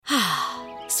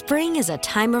Spring is a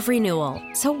time of renewal,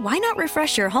 so why not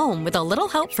refresh your home with a little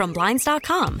help from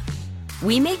Blinds.com?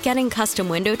 We make getting custom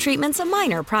window treatments a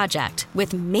minor project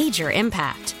with major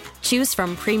impact. Choose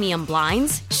from premium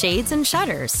blinds, shades, and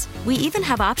shutters. We even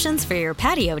have options for your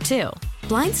patio, too.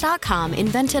 Blinds.com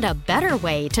invented a better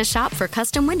way to shop for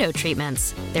custom window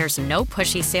treatments. There's no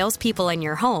pushy salespeople in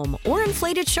your home or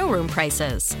inflated showroom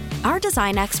prices. Our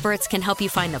design experts can help you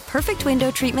find the perfect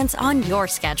window treatments on your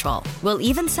schedule. We'll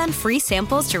even send free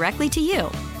samples directly to you.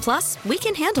 Plus, we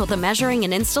can handle the measuring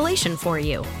and installation for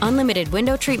you. Unlimited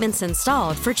window treatments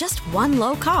installed for just one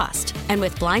low cost. And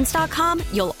with Blinds.com,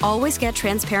 you'll always get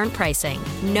transparent pricing.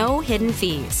 No hidden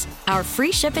fees. Our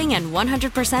free shipping and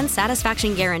 100%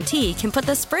 satisfaction guarantee can put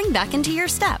the spring back into your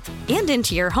step and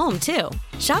into your home, too.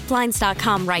 Shop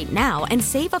Blinds.com right now and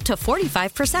save up to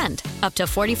 45%. Up to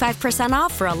 45%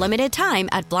 off for a limited time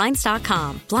at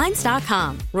Blinds.com.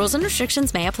 Blinds.com. Rules and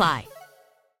restrictions may apply.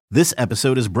 This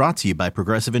episode is brought to you by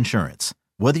Progressive Insurance.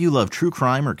 Whether you love true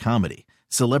crime or comedy,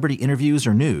 celebrity interviews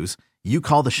or news, you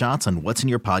call the shots on what's in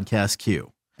your podcast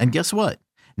queue. And guess what?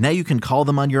 Now you can call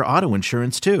them on your auto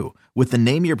insurance too with the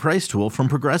Name Your Price tool from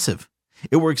Progressive.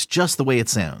 It works just the way it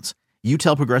sounds. You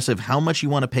tell Progressive how much you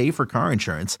want to pay for car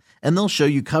insurance, and they'll show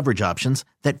you coverage options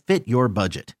that fit your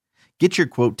budget. Get your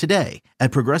quote today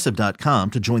at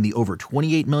Progressive.com to join the over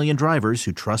 28 million drivers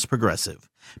who trust Progressive.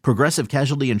 Progressive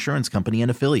Casualty Insurance Company and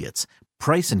Affiliates.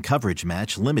 Price and coverage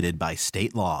match limited by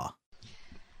state law.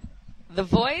 The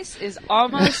voice is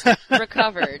almost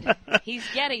recovered. He's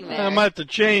getting there. I might have to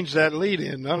change that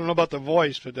lead-in. I don't know about the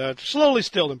voice, but slowly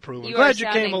still improving. Glad you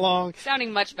came along.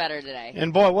 Sounding much better today.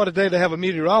 And, boy, what a day to have a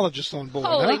meteorologist on board.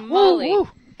 Holy huh? moly. Woo, woo.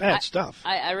 Bad stuff.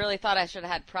 I really thought I should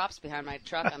have had props behind my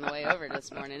truck on the way over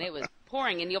this morning. It was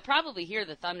pouring, and you'll probably hear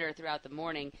the thunder throughout the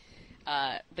morning.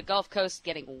 The Gulf Coast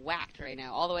getting whacked right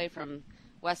now, all the way from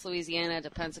West Louisiana to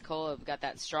Pensacola. We've got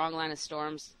that strong line of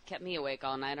storms. Kept me awake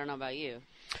all night. I don't know about you.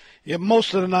 Yeah,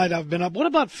 most of the night I've been up. What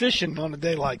about fishing on a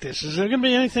day like this? Is there going to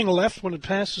be anything left when it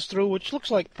passes through, which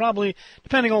looks like probably,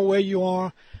 depending on where you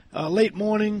are, late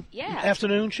morning,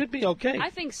 afternoon, should be okay. I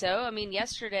think so. I mean,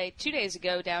 yesterday, 2 days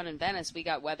ago down in Venice, we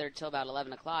got weathered till about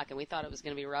 11 o'clock, and we thought it was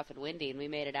going to be rough and windy, and we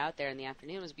made it out there in the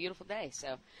afternoon. It was a beautiful day.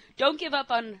 So don't give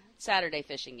up on Saturday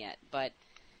fishing yet. But,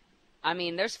 I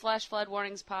mean, there's flash flood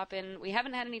warnings popping. We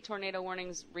haven't had any tornado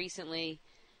warnings recently.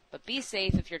 But be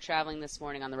safe if you're traveling this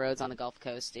morning on the roads on the Gulf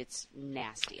Coast. It's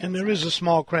nasty. And there is a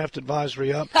small craft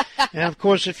advisory up. And, of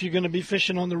course, if you're going to be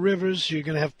fishing on the rivers, you're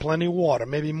going to have plenty of water,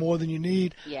 maybe more than you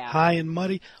need, high and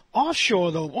muddy.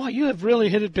 Offshore, though, wow, you have really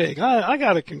hit it big. I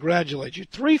got to congratulate you.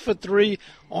 3 for 3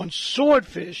 on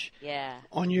swordfish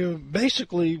on your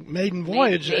basically maiden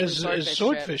voyage as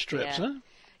swordfish trips, huh?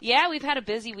 Yeah, we've had a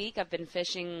busy week. I've been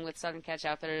fishing with Southern Catch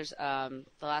Outfitters the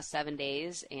last 7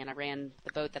 days, and I ran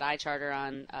the boat that I charter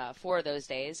on 4 of those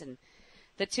days. And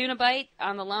the tuna bite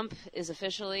on the lump is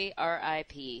officially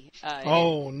RIP.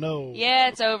 Oh, no. Yeah,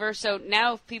 it's over. So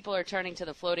now people are turning to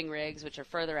the floating rigs, which are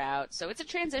further out. So it's a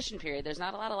transition period. There's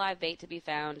not a lot of live bait to be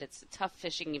found. It's tough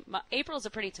fishing. April's a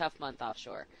pretty tough month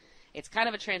offshore. It's kind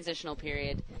of a transitional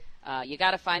period. You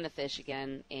got to find the fish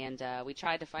again, and we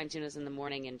tried to find tunas in the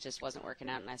morning and just wasn't working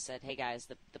out. And I said, "Hey guys,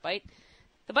 the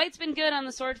bite's been good on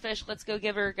the swordfish. Let's go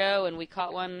give her a go." And we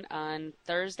caught one on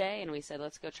Thursday, and we said,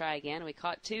 "Let's go try again." We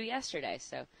caught 2 yesterday,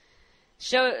 so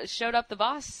showed up the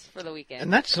boss for the weekend.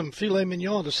 And that's some filet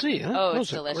mignon to see, huh? Oh, Those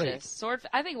it's delicious.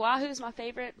 I think wahoo's my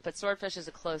favorite, but swordfish is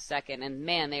a close second. And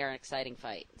man, they are an exciting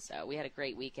fight. So we had a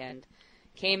great weekend.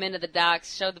 Came into the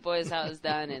docks, showed the boys how it was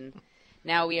done, and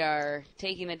now we are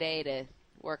taking the day to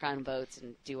work on boats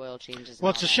and do oil changes.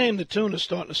 Well, it's a shame the tuna's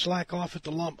starting to slack off at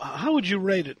the lump. How would you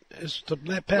rate it as the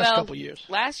past couple of years?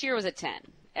 Last year was a 10.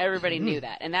 Everybody knew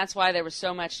that, and that's why there was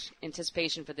so much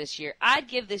anticipation for this year. I'd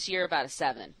give this year about a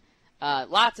 7.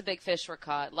 Lots of big fish were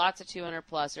caught, lots of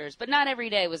 200-plussers, but not every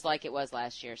day was like it was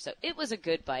last year. So it was a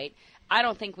good bite. I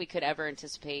don't think we could ever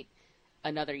anticipate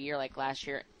another year like last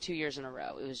year, 2 years in a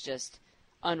row. It was just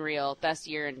unreal, best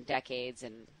year in decades,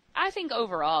 and I think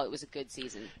overall it was a good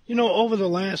season. You know, over the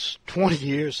last 20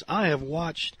 years, I have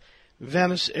watched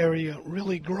Venice area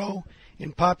really grow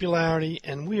in popularity,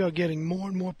 and we are getting more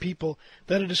and more people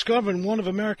that are discovering one of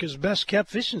America's best-kept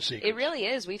fishing secrets. It really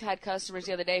is. We've had customers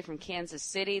the other day from Kansas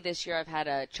City. This year I've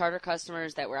had charter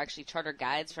customers that were actually charter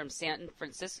guides from San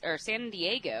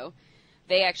Diego.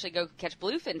 They actually go catch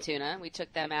bluefin tuna. We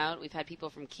took them out. We've had people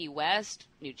from Key West,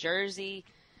 New Jersey.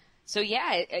 So,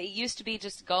 yeah, it used to be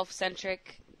just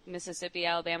Gulf-centric. Mississippi,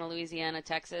 Alabama, Louisiana,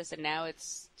 Texas, and now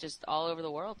it's just all over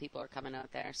the world. People are coming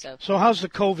out there. So how's the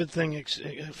COVID thing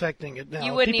affecting it now?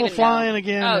 You wouldn't people even flying know.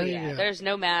 again? Oh, yeah. There's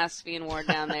no masks being worn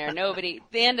down there. Nobody.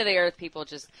 The end of the earth, people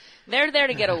they're there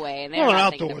to get away. And they're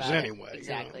not outdoors thinking about anyway. It.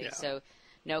 Exactly. You know, So,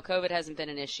 no, COVID hasn't been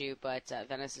an issue, but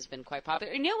Venice has been quite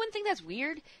popular. You know one thing that's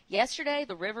weird? Yesterday,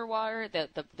 the river water,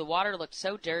 the water looked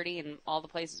so dirty in all the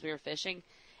places we were fishing,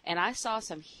 and I saw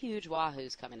some huge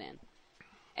wahoos coming in.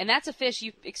 And that's a fish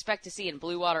you expect to see in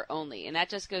blue water only. And that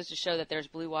just goes to show that there's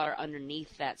blue water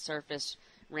underneath that surface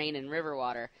rain and river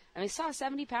water. I mean, I saw a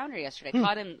 70-pounder yesterday,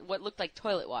 caught in what looked like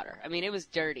toilet water. I mean, it was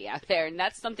dirty out there, and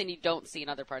that's something you don't see in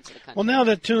other parts of the country. Well, now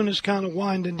that tuna's kind of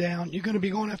winding down, you're going to be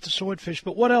going after swordfish,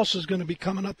 but what else is going to be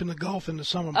coming up in the Gulf in the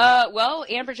summer months? Well,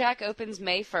 amberjack opens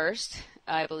May 1st,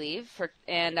 I believe,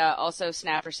 and also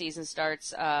snapper season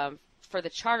starts. For the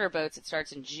charter boats, it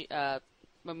starts in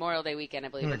Memorial Day weekend, I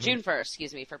believe, or June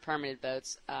 1st, for permanent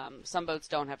boats. Some boats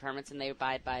don't have permits, and they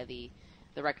abide by the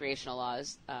recreational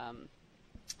laws.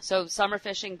 So summer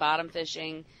fishing, bottom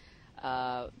fishing,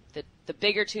 the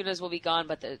bigger tunas will be gone,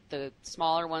 but the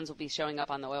smaller ones will be showing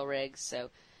up on the oil rigs.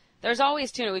 So there's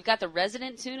always tuna. We've got the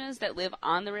resident tunas that live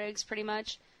on the rigs pretty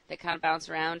much, that kind of bounce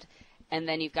around, and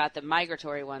then you've got the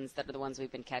migratory ones that are the ones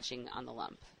we've been catching on the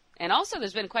lump. And also,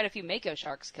 there's been quite a few mako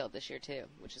sharks killed this year, too,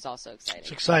 which is also exciting.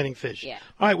 It's exciting fish. Yeah.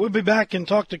 All right, we'll be back and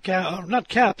talk to, not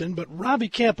Captain, but Robbie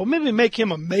Campbell. Maybe make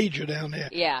him a major down there.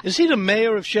 Yeah. Is he the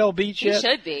mayor of Shell Beach yet? He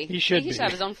should be. He should be. He should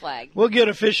have his own flag. We'll get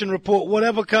a fishing report,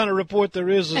 whatever kind of report there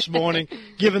is this morning,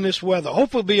 given this weather.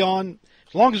 Hopefully we'll be on.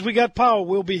 As long as we got power,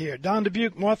 we'll be here. Don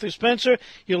Dubuque, Martha Spencer,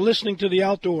 you're listening to The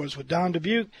Outdoors with Don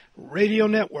Dubuque, Radio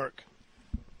Network.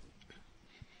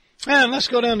 And let's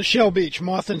go down to Shell Beach,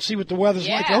 Martha, and see what the weather's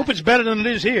like. I hope it's better than it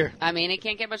is here. I mean, it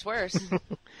can't get much worse.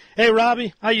 Hey,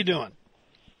 Robbie, how you doing?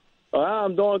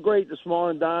 I'm doing great this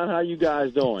morning, Don. How you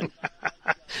guys doing?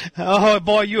 Oh,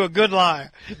 boy, you're a good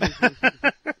liar.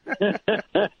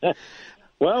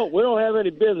 Well, we don't have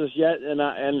any business yet, and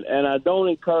I don't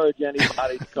encourage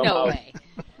anybody to come out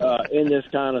in this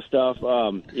kind of stuff.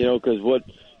 Because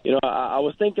I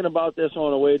was thinking about this on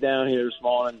the way down here this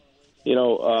morning.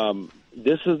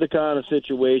 This is the kind of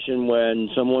situation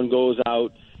when someone goes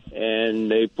out and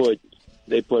they put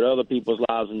other people's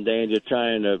lives in danger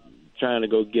trying to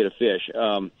go get a fish.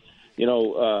 We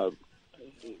don't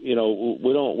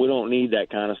need that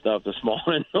kind of stuff this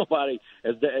morning. Nobody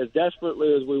as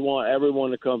desperately as we want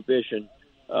everyone to come fishing.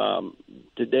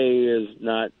 Today is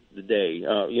not the day.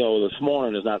 This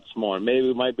morning is not this morning. Maybe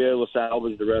we might be able to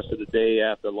salvage the rest of the day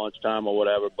after lunchtime or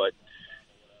whatever, but.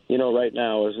 Right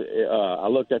now, I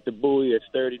looked at the buoy. It's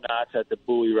 30 knots at the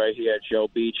buoy right here at Shell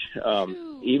Beach.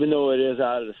 Even though it is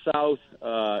out of the south,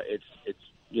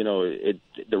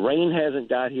 the rain hasn't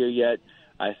got here yet.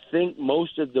 I think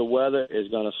most of the weather is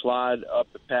going to slide up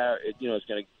the parish. It's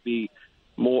going to be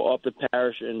more up the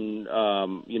parish and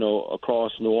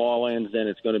across New Orleans than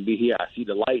it's going to be here. I see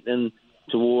the lightning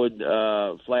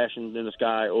flashing in the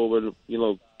sky over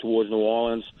towards New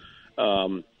Orleans.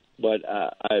 But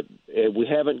we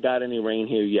haven't got any rain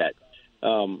here yet.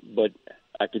 But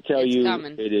I can tell you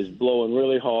it is blowing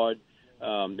really hard.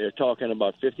 They're talking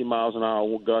about 50 miles an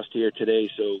hour gust here today.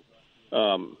 So,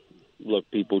 look,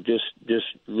 people,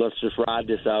 let's just ride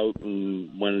this out,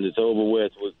 and when it's over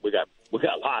with, we got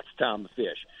lots of time to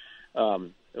fish.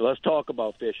 Let's talk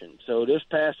about fishing. So this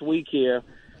past week here,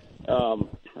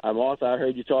 Martha, I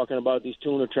heard you talking about these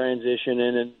tuna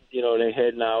transitioning and, they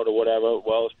heading out or whatever.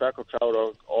 Well, speckled trout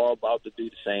are all about to do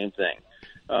the same thing.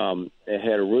 They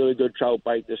had a really good trout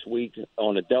bite this week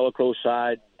on the Delacroix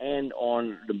side and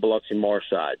on the Biloxi Marsh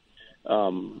side.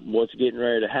 What's getting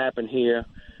ready to happen here,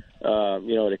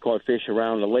 they caught fish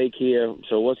around the lake here.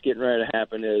 So what's getting ready to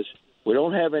happen is we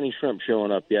don't have any shrimp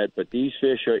showing up yet, but these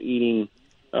fish are eating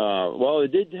they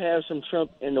did have some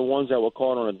shrimp in the ones that were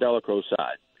caught on the Delacroix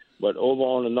side. But over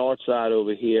on the north side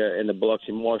over here in the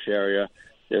Biloxi Marsh area,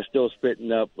 they're still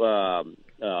spitting up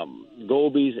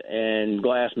gobies and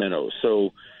glass minnows.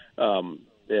 So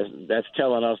that's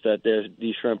telling us that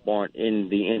these shrimp aren't in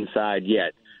the inside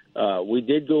yet. We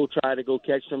did try to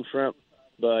catch some shrimp,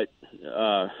 but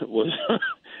it was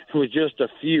just a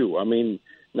few. I mean,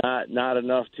 not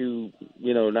enough to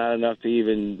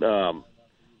even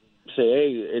say,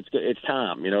 hey, it's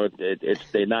time.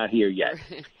 They're not here yet.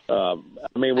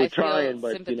 We're trying,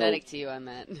 but sympathetic to you on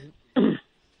that.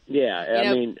 Yeah,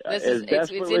 as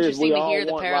desperately as we all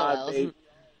want live bait.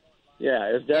 Yeah,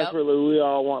 as desperately we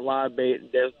all want live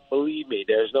bait. Believe me,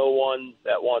 there's no one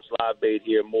that wants live bait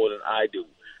here more than I do.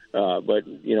 But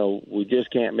we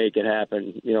just can't make it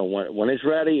happen. When it's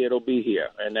ready, it'll be here,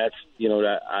 and that's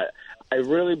I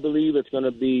really believe it's going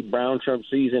to be brown shrimp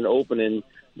season opening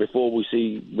before we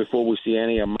see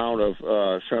any amount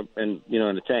of shrimp in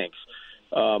the tanks.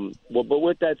 But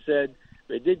with that said,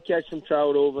 they did catch some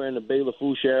trout over in the Bay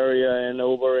Lafourche area and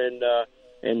over in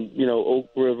Oak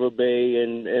River Bay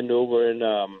and over in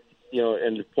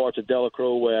in the parts of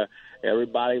Delacroix where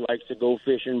everybody likes to go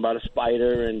fishing by the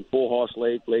Spider and Four Horse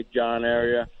Lake, Lake John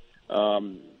area.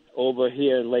 Over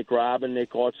here in Lake Robin, they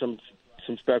caught some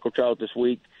speckled trout this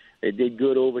week. They did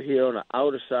good over here on the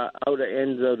outer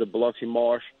ends of the Biloxi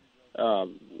Marsh,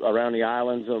 around the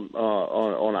islands on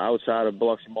the outside of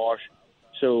Biloxi Marsh.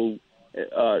 So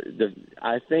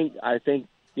I think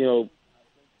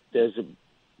there's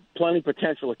plenty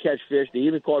potential to catch fish. They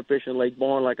even caught fish in Lake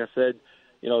Bourne, like I said.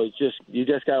 You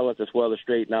just got to let this weather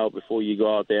straighten out before you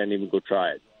go out there and even go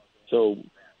try it. So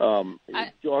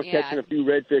you are catching a few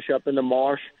redfish up in the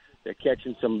marsh. They're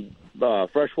catching some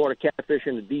freshwater catfish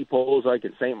in the deep holes like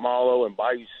in St. Malo and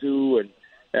Bayou Sioux and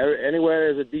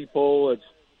anywhere there's a deep hole.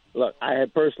 Look, I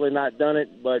have personally not done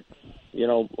it, but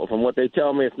from what they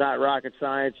tell me, it's not rocket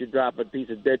science. You drop a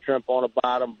piece of dead shrimp on the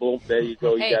bottom, boom, there you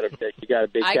go. You got a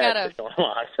big catfish on the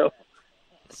line. So.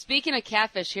 Speaking of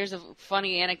catfish, here's a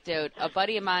funny anecdote. A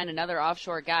buddy of mine, another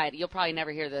offshore guide, you'll probably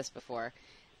never hear this before.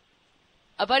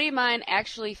 A buddy of mine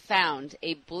actually found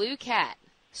a blue cat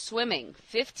swimming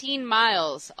 15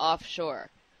 miles offshore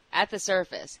at the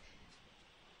surface.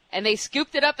 And they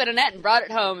scooped it up in a net and brought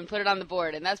it home and put it on the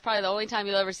board. And that's probably the only time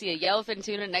you'll ever see a yellowfin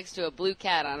tuna next to a blue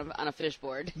cat on a fish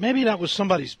board. Maybe that was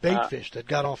somebody's bait fish that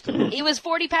got off the hook. He was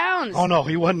 40 pounds. Oh, no,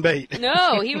 he wasn't bait.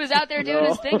 No, he was out there doing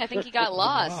his thing. I think he got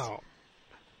lost. Wow.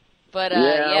 But,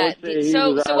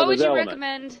 So what would you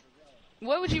recommend?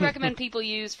 What would you recommend people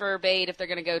use for bait if they're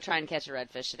going to go try and catch a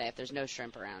redfish today if there's no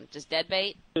shrimp around? Just dead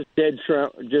bait? Just dead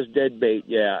shrimp, just dead bait,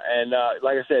 yeah. And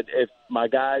like I said, if my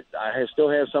guides, still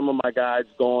have some of my guides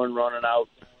running out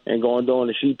and doing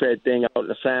the sheephead thing out in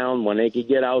the Sound when they could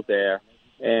get out there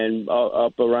and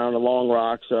up around the Long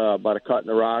Rocks, by the cut in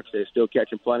the rocks, they're still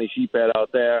catching plenty of sheephead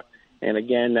out there. And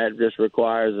again, that just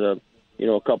requires a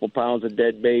couple pounds of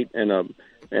dead bait and a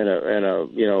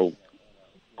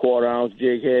quarter-ounce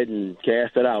jig head and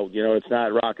cast it out. It's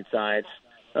not rocket science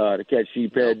to catch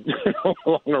sheephead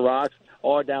along the rocks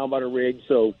or down by the rig.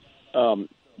 So, and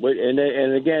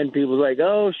again, people's like,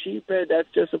 oh, sheephead, that's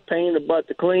just a pain in the butt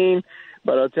to clean.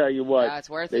 But I'll tell you what,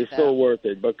 it's worth they're still worth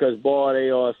it because, boy,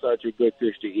 they are such a good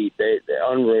fish to eat. They're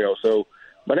unreal. So,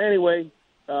 but anyway,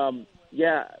 All just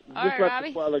right, let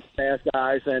the weather pass,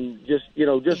 guys, and just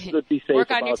to be safe Work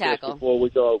on about your this tackle. before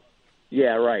we go.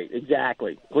 Yeah, right.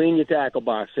 Exactly. Clean your tackle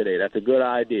box today. That's a good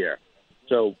idea.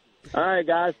 So, all right,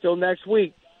 guys. Till next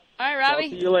week. All right, Robbie.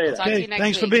 Talk to you later. Talk to you next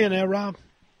thanks week. for being there, Rob.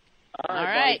 All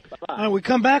right. Bye-bye. All right, we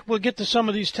come back, we'll get to some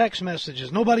of these text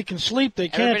messages. Nobody can sleep. They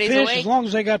can't Everybody's fish. awake. As long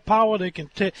as they got power, they can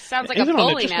Sounds like even a on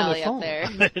the- bowling just on the alley up phone.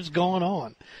 there. It's going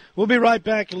on. We'll be right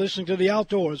back. You're listening to The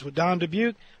Outdoors with Don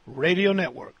Dubuque, Radio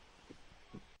Network.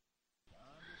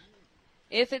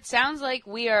 If it sounds like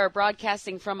we are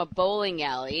broadcasting from a bowling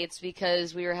alley, it's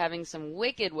because we are having some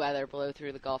wicked weather blow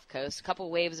through the Gulf Coast. A couple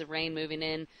waves of rain moving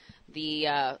in.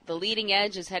 The leading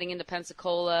edge is heading into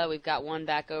Pensacola. We've got one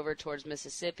back over towards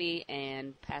Mississippi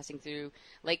and passing through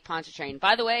Lake Pontchartrain.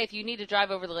 By the way, if you need to drive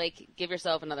over the lake, give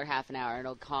yourself another half an hour, and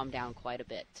it'll calm down quite a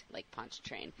bit, Lake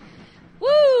Pontchartrain.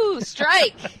 Woo!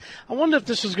 Strike! I wonder if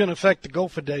this is going to affect the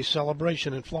Gopher Day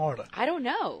celebration in Florida. I don't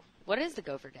know. What is the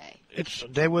Gopher Day? It's a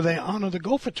day where they honor the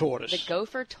gopher tortoise. The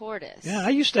Gopher Tortoise. Yeah, I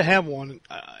used to have one.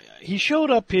 He showed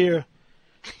up here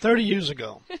 30 years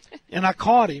ago, and I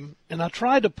caught him, and I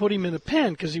tried to put him in a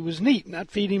pen because he was neat, and I'd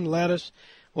feed him lettuce.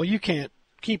 Well, you can't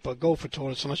keep a gopher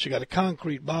tortoise unless you got a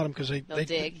concrete bottom because they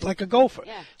dig. like a gopher.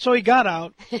 Yeah. So he got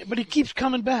out, but he keeps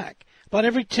coming back. About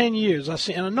every 10 years, I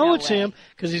see, and I know No it's way. him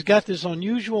because he's got this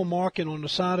unusual marking on the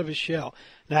side of his shell.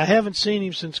 Now, I haven't seen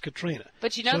him since Katrina.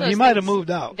 But you know so those he might have things, moved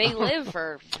out. They live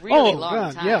for really long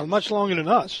God, time. yeah, much longer than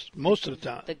us, most of the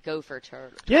time. The Gopher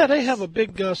Tortoise. Yeah, they have a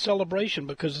big celebration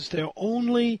because it's their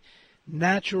only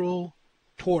natural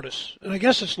tortoise, and I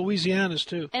guess it's Louisiana's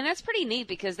too. And that's pretty neat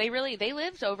because they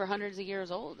lived over hundreds of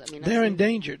years old. I mean, They're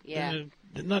endangered. Yeah. They're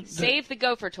Save the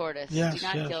gopher tortoise. Yes, Do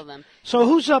not yes. kill them. So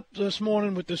who's up this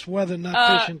morning with this weather,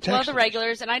 not fishing, Well, Texas? the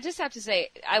regulars, and I just have to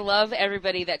say, I love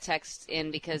everybody that texts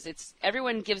in because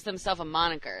everyone gives themselves a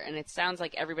moniker, and it sounds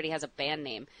like everybody has a band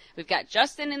name. We've got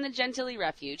Justin in the Gentilly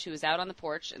Refuge, who was out on the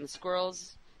porch, and the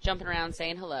squirrels jumping around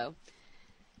saying hello.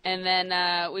 And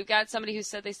then we've got somebody who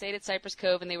said they stayed at Cypress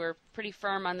Cove, and they were pretty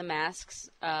firm on the masks,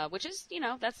 which is,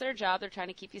 that's their job. They're trying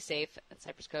to keep you safe at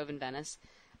Cypress Cove in Venice.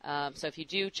 So if you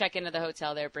do check into the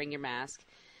hotel there, bring your mask.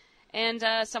 And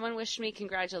someone wished me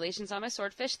congratulations on my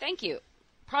swordfish. Thank you.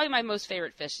 probably my most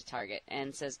favorite fish to target,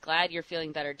 and says, glad you're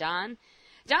feeling better, Don.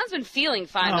 Don's been feeling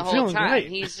fine the whole time. Great.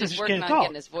 He's just working on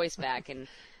getting his voice back. And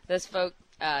those folk,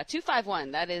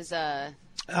 251, that is Lafayette?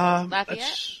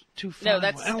 That's 251. No,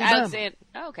 that's Alexandria.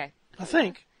 Oh, okay. I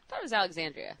think. I thought it was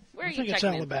Alexandria. Where are you checking it's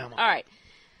Alabama. In? All right.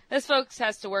 This folks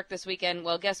has to work this weekend.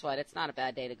 Well, guess what? It's not a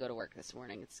bad day to go to work this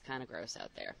morning. It's kind of gross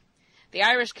out there. The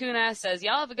Irish Kuna says,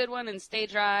 y'all have a good one and stay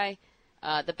dry.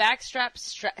 The backstrap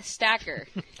stacker.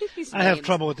 I have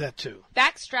trouble with that, too.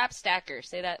 Backstrap stacker.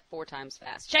 Say that 4 times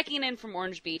fast. Checking in from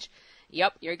Orange Beach.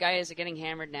 Yep, your guys are getting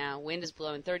hammered now. Wind is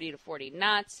blowing 30 to 40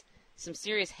 knots. Some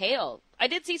serious hail. I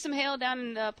did see some hail down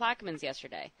in Plaquemines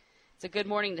yesterday. It's a good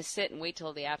morning to sit and wait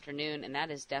till the afternoon, and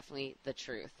that is definitely the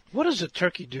truth. What does a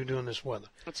turkey do during this weather?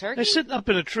 A turkey? They're sitting up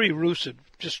in a tree roosted,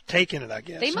 just taking it, I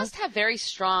guess. They must have very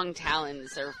strong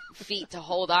talons or feet to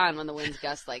hold on when the winds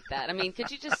gust like that. I mean, could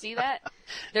you just see that?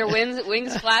 Their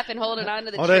wings flapping, holding on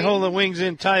to the tree. They hold the wings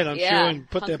in tight, I'm sure, and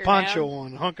put their poncho down.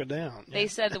 on, hunker down. They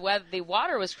said the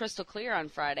water was crystal clear on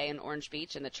Friday in Orange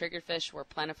Beach, and the triggerfish were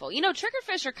plentiful. You know,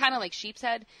 triggerfish are kind of like sheep's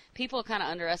head. People kind of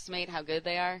underestimate how good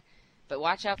they are. But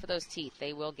watch out for those teeth.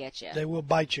 They will get you. They will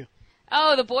bite you.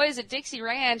 Oh, the boys at Dixie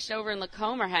Ranch over in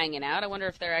Lacombe are hanging out. I wonder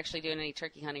if they're actually doing any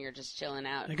turkey hunting or just chilling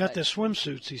out. They got their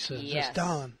swimsuits, he says. Yes. That's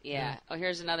Don. Yeah. Oh,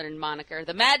 here's another moniker.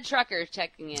 The Mad Trucker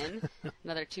checking in.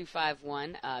 Another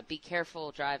 251. Be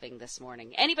careful driving this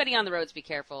morning. Anybody on the roads, be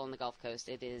careful on the Gulf Coast.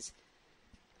 It is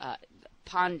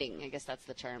ponding. I guess that's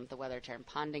the term, the weather term.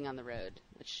 Ponding on the road,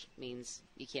 which means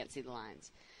you can't see the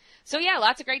lines. So, yeah,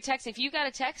 lots of great texts. If you got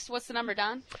a text, what's the number,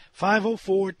 Don?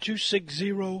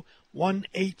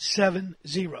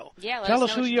 504-260-1870. Yeah, Tell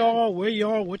us who you are, where you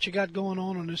are, what you got going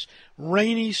on this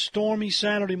rainy, stormy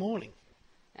Saturday morning.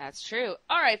 That's true.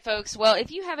 All right, folks. Well, if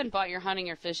you haven't bought your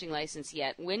hunting or fishing license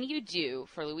yet, when you do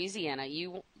for Louisiana,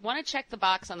 you want to check the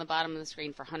box on the bottom of the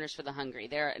screen for Hunters for the Hungry.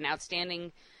 They're an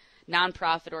outstanding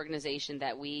nonprofit organization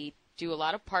that we do a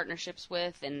lot of partnerships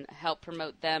with and help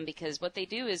promote them, because what they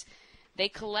do is they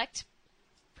collect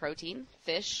protein,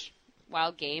 fish,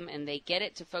 wild game, and they get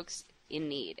it to folks in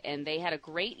need. And they had a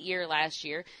great year last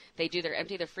year. They do their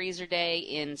Empty the Freezer Day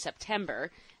in September,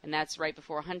 and that's right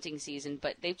before hunting season.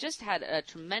 But they've just had a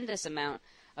tremendous amount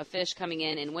of fish coming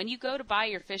in. And when you go to buy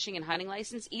your fishing and hunting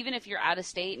license, even if you're out of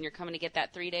state and you're coming to get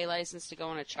that 3-day license to go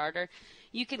on a charter,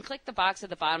 you can click the box at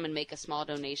the bottom and make a small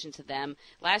donation to them.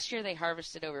 Last year they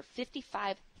harvested over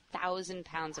 55,000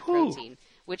 pounds of protein,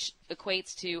 which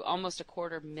equates to almost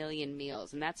 250,000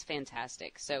 meals, and that's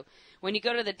fantastic. So when you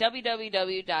go to the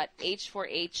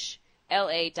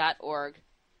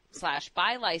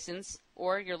www.h4hla.org/buy license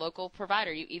or your local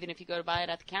provider, even if you go to buy it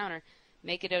at the counter,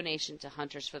 make a donation to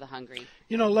Hunters for the Hungry.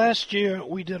 You know, last year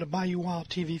we did a Bayou Wild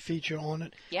TV feature on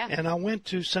it, yeah. And I went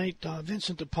to St.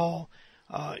 Vincent de Paul.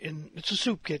 It's a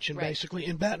soup kitchen, right, basically,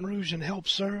 in Baton Rouge, and help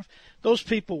serve. Those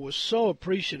people were so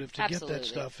appreciative to Absolutely. get that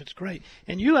stuff. It's great.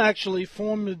 And you actually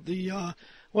formed the,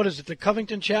 the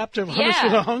Covington chapter of Hunters for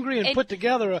the Hungry, and put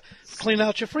together clean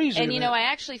out your freezer. And, I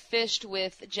actually fished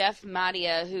with Jeff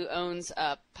Madia, who owns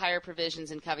Pyre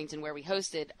Provisions in Covington, where we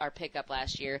hosted our pickup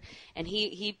last year. And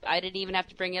I didn't even have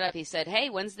to bring it up. He said, hey,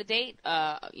 when's the date?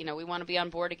 We want to be on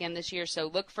board again this year. So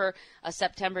look for a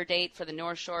September date for the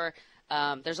North Shore.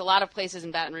 There's a lot of places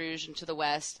in Baton Rouge and to the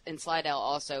west, and Slidell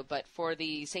also, but for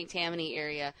the St. Tammany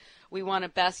area, we want to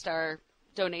best our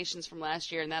donations from last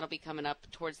year, and that'll be coming up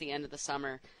towards the end of the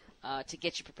summer to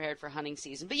get you prepared for hunting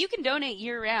season. But you can donate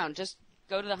year-round. Just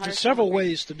go to the Hunters. There's several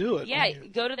ways to do it. Yeah,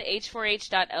 go to the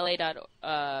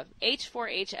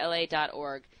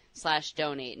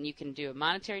h4hla.org/donate, and you can do a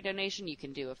monetary donation, you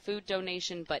can do a food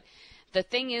donation, but the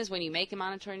thing is, when you make a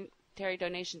monetary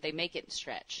donation, they make it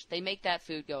stretch. They make that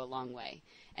food go a long way.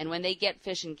 And when they get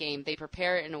fish and game, they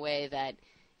prepare it in a way that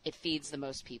it feeds the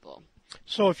most people.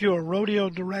 So if you're a rodeo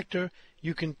director,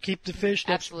 you can keep the fish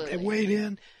that's weighed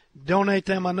in, donate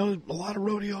them. I know a lot of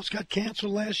rodeos got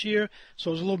canceled last year,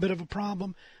 so it was a little bit of a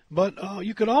problem. But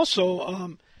you could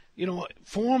also,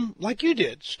 form like you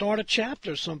did. Start a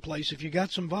chapter someplace if you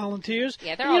got some volunteers.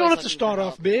 Yeah, you don't have to start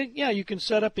off big. Yeah, you can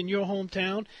set up in your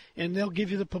hometown, and they'll give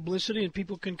you the publicity, and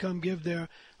people can come give their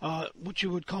what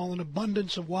you would call an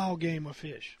abundance of wild game or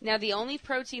fish. Now, the only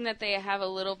protein that they have a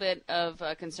little bit of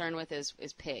concern with is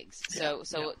pigs.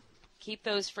 So keep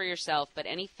those for yourself. But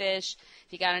any fish,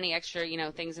 if you got any extra,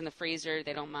 things in the freezer,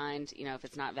 they don't mind. If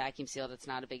it's not vacuum sealed, it's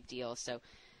not a big deal. So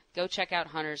go check out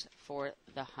Hunters for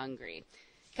the Hungry.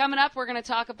 Coming up, we're going to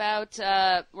talk about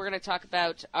the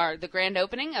grand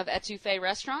opening of Etouffee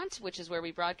Restaurant, which is where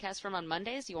we broadcast from on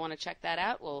Mondays. You want to check that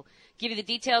out? We'll give you the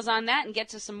details on that and get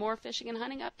to some more fishing and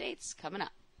hunting updates coming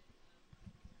up.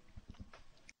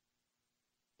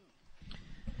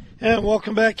 And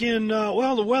welcome back in.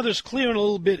 Well, the weather's clearing a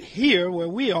little bit here where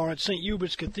we are at St.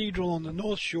 Hubert's Cathedral on the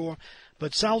North Shore,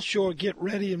 but South Shore, get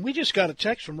ready. And we just got a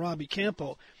text from Robbie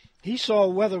Campo. He saw a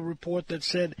weather report that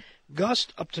said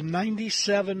gust up to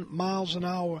 97 miles an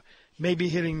hour may be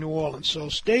hitting New Orleans. So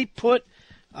stay put.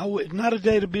 Not a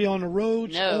day to be on the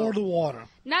roads or the water.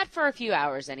 Not for a few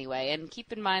hours anyway. And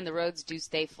keep in mind the roads do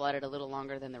stay flooded a little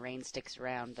longer than the rain sticks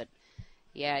around, but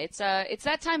yeah, it's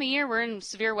that time of year. We're in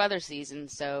severe weather season,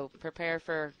 so prepare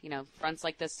for, fronts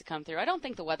like this to come through. I don't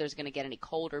think the weather's going to get any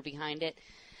colder behind it,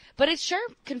 but it sure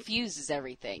confuses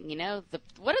everything.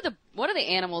 What do the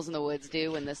animals in the woods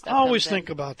do when this stuff comes in? I always think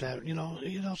about that.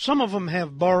 Some of them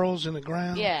have burrows in the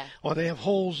ground, or they have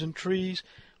holes in trees,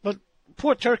 but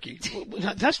poor turkey.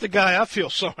 That's the guy I feel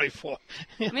sorry for.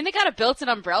 I mean, they got a built-in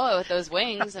umbrella with those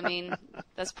wings. I mean,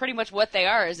 that's pretty much what they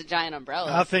are, is a giant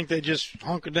umbrella. I think they just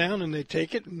hunker down and they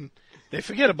take it and they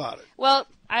forget about it. Well,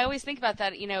 I always think about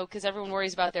that, because everyone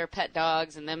worries about their pet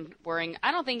dogs and them worrying.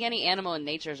 I don't think any animal in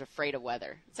nature is afraid of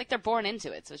weather. It's like they're born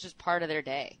into it, so it's just part of their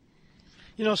day.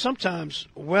 Sometimes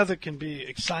weather can be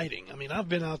exciting. I mean, I've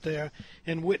been out there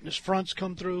and witnessed fronts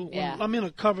come through. When I'm in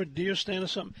a covered deer stand or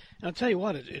something, and I'll tell you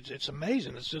what, it's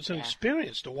amazing. It's an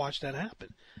experience to watch that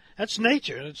happen. That's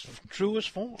nature in its truest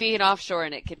form. Being offshore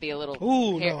in it could be a little...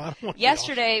 Ooh, no, I don't want to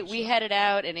Yesterday, we headed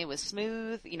out, and it was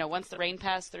smooth. Once the rain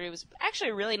passed through, it was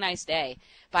actually a really nice day.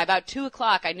 By about 2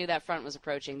 o'clock, I knew that front was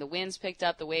approaching. The winds picked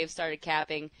up. The waves started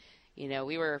capping. We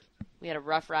had a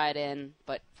rough ride in,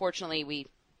 but fortunately, we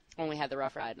only had the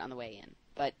rough ride on the way in.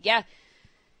 But, yeah,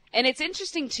 and it's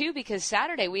interesting, too, because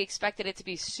Saturday we expected it to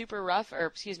be super rough,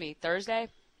 Thursday.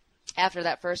 After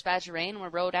that first batch of rain, when we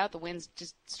rode out, the winds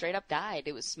just straight up died.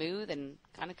 It was smooth and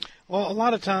kind of... Well, a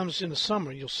lot of times in the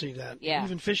summer you'll see that. Yeah.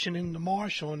 Even fishing in the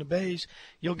marsh or in the bays,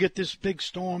 you'll get this big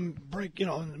storm break, in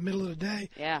the middle of the day,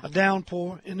 a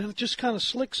downpour, and then it just kind of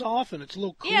slicks off and it's a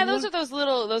little cooler. Yeah, those are those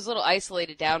little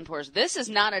isolated downpours. This is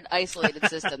not an isolated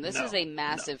system. This is a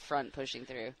massive front pushing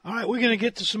through. All right, we're going to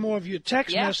get to some more of your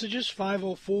text messages,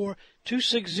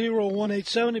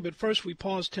 504-260-1870, but first we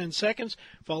pause 10 seconds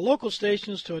for our local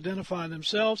stations to identify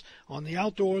themselves on the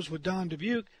Outdoors with Don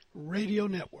Dubuque Radio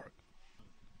Network.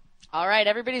 All right,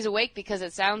 everybody's awake because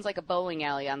it sounds like a bowling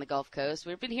alley on the Gulf Coast.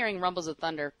 We've been hearing rumbles of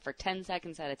thunder for 10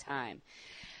 seconds at a time.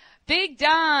 Big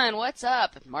Don, what's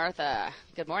up? Martha,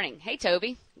 good morning. Hey,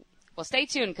 Toby. Well, stay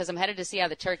tuned because I'm headed to see how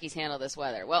the turkeys handle this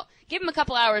weather. Well, give them a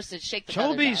couple hours to shake the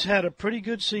feathers Toby's out. had a pretty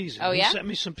good season. Oh, yeah? He sent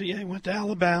me some. He went to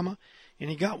Alabama, and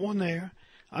he got one there.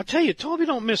 I'll tell you, Toby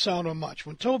don't miss out on much.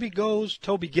 When Toby goes,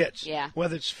 Toby gets. Yeah.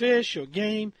 Whether it's fish or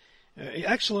game,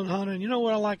 excellent hunter. And you know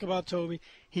what I like about Toby?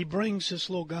 He brings this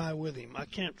little guy with him. I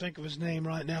can't think of his name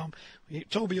right now.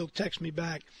 Toby will text me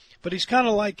back. But he's kind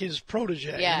of like his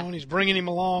protege, and he's bringing him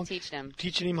along.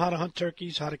 Teaching him how to hunt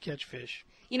turkeys, how to catch fish.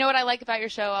 You know what I like about your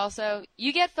show also?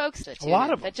 You get folks that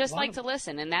just like to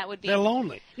listen, and that would be... They're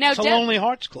lonely. Now, it's a Lonely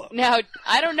Hearts Club. Now,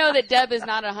 I don't know that Deb is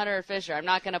not a hunter or fisher. I'm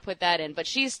not going to put that in. But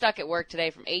she's stuck at work today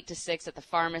from 8 to 6 at the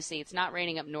pharmacy. It's not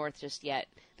raining up north just yet,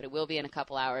 but it will be in a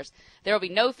couple hours. There will be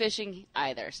no fishing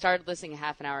either. Started listening a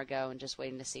half an hour ago and just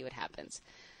waiting to see what happens.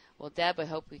 Well, Deb, I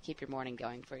hope we keep your morning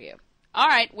going for you. All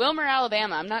right, Wilmer,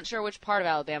 Alabama. I'm not sure which part of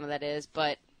Alabama that is,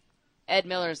 but Ed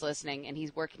Miller's listening, and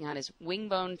he's working on his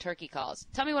wingbone turkey calls.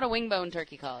 Tell me what a wingbone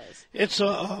turkey call is. It's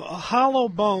a hollow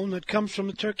bone that comes from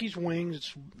the turkey's wings.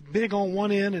 It's big on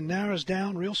one end and narrows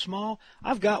down real small.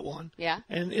 I've got one. Yeah.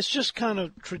 And it's just kind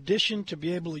of tradition to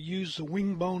be able to use the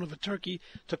wing bone of a turkey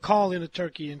to call in a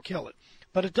turkey and kill it.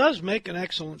 But it does make an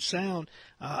excellent sound.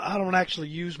 I don't actually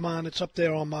use mine. It's up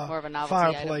there on my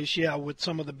fireplace, with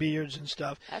some of the beards and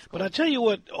stuff. That's cool. But I tell you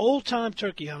what, old-time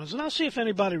turkey hunters, and I'll see if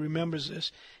anybody remembers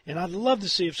this, and I'd love to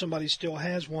see if somebody still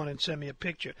has one and send me a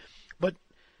picture. But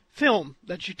film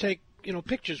that you take,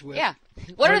 pictures with. Yeah.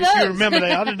 What are those? If you remember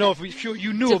that. I don't know if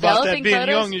you knew about that being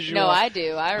photos? young as you are. No, I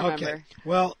do. I remember. Okay.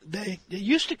 Well, they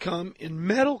used to come in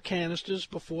metal canisters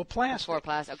before plastic.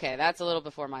 Okay, that's a little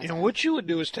before my time. And what you would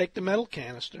do is take the metal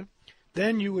canister,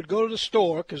 then you would go to the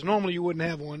store, because normally you wouldn't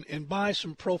have one, and buy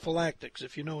some prophylactics,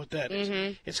 if you know what that is.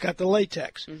 Mm-hmm. It's got the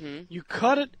latex. Mm-hmm. You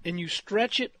cut it and you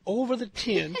stretch it over the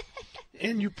tin,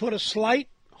 and you put a slight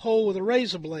hole with a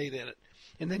razor blade in it.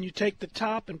 And then you take the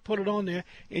top and put it on there,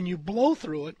 and you blow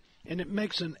through it, and it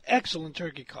makes an excellent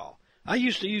turkey call. I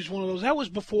used to use one of those. That was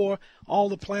before all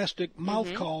the plastic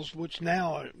mouth calls, which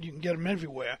now you can get them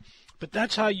everywhere. But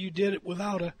that's how you did it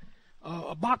without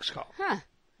a box call. Huh.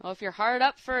 Well, if you're hard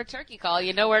up for a turkey call,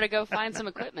 you know where to go find some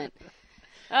equipment.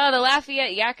 Oh, the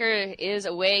Lafayette Yacker is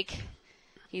awake.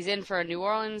 He's in for a New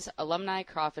Orleans alumni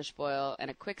crawfish boil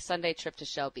and a quick Sunday trip to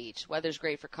Shell Beach. Weather's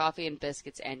great for coffee and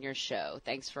biscuits and your show.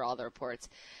 Thanks for all the reports.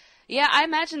 Yeah, I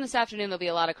imagine this afternoon there'll be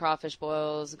a lot of crawfish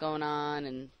boils going on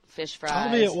and fish fries.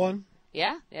 I'll be at one.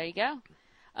 Yeah, there you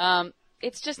go.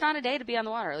 It's just not a day to be on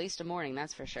the water, at least a morning,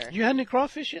 that's for sure. You had any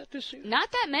crawfish yet this year?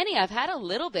 Not that many. I've had a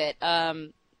little bit.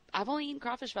 I've only eaten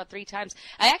crawfish about 3 times.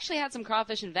 I actually had some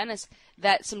crawfish in Venice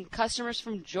that some customers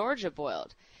from Georgia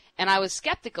boiled. And I was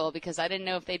skeptical because I didn't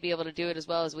know if they'd be able to do it as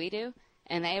well as we do.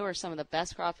 And they were some of the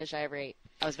best crawfish I ever ate.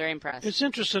 I was very impressed. It's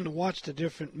interesting to watch the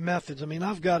different methods. I mean,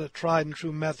 I've got a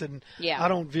tried-and-true method, and yeah. I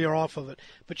don't veer off of it.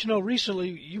 But, you know, recently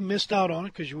you missed out on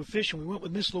it because you were fishing. We went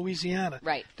with Miss Louisiana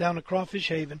down to Crawfish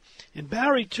Haven. And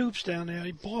Barry Toops down there,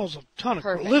 he boils a ton of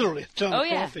literally a ton of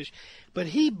crawfish. But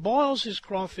he boils his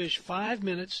crawfish 5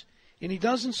 minutes, and he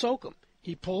doesn't soak them.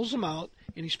 He pulls them out,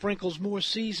 and he sprinkles more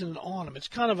seasoning on them. It's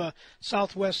kind of a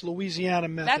Southwest Louisiana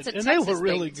method. That's a and Texas they were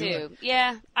really thing good. Too.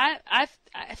 Yeah, I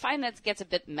find that gets a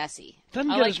bit messy. Doesn't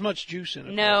get as much juice in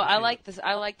it. No, I like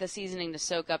the seasoning to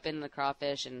soak up in the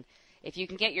crawfish, and if you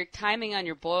can get your timing on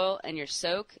your boil and your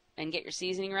soak and get your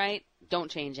seasoning right,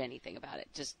 don't change anything about it.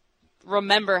 Just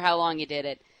remember how long you did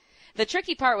it. The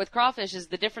tricky part with crawfish is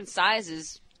the different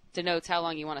sizes denotes how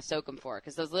long you want to soak them for,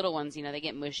 because those little ones, they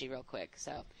get mushy real quick.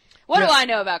 So, what do I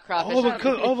know about crawfish?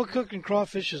 Overcooking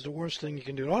crawfish is the worst thing you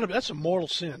can do. That's a mortal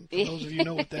sin, for those of you who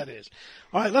know what that is.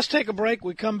 All right, let's take a break.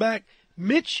 We come back.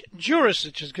 Mitch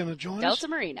Jurisic is going to join us.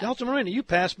 Delta Marina. You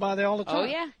pass by there all the time. Oh,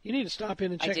 yeah. You need to stop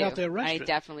in and check out their restaurant. I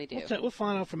definitely do. We'll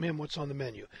find out from him what's on the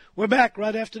menu. We're back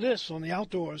right after this on The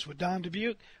Outdoors with Don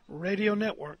Dubuque, Radio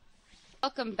Network.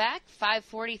 Welcome back.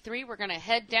 5:43. We're going to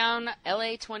head down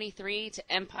LA 23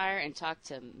 to Empire and talk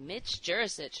to Mitch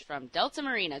Jurisic from Delta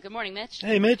Marina. Good morning, Mitch.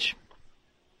 Hey, Mitch.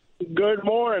 Good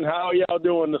morning. How are y'all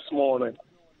doing this morning?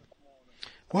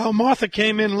 Well, Martha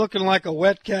came in looking like a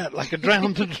wet cat, like a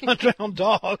drowned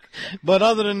dog. But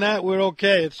other than that, we're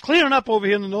okay. It's clearing up over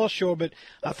here in the North Shore, but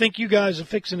I think you guys are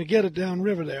fixing to get it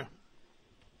downriver there.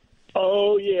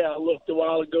 Oh, yeah. I looked a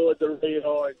while ago at the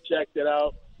radar and checked it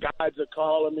out. Guides are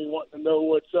calling me wanting to know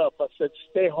what's up. I said,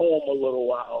 stay home a little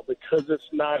while because it's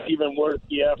not even worth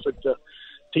the effort to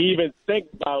even think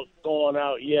about going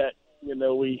out yet.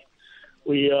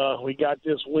 We got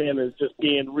this wind is just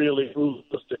being really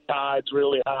ruthless. The tide's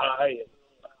really high.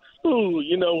 And,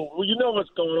 you know what's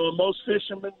going on. Most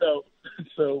fishermen know.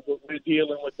 So we're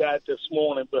dealing with that this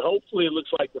morning. But hopefully it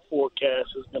looks like the forecast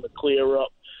is going to clear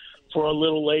up for a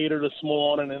little later this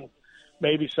morning, and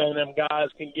maybe some of them guys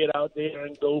can get out there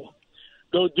and go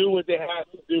do what they have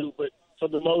to do. But for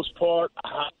the most part,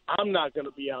 I'm not going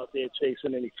to be out there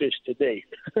chasing any fish today.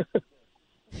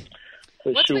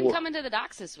 What's been coming to the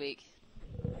docks this week?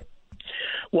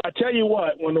 Well, I tell you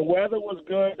what, when the weather was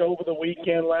good over the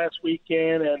weekend, last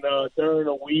weekend, and during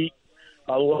the week,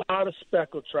 a lot of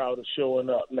speckled trout are showing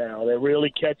up now. They're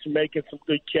really making some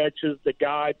good catches. The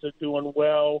guides are doing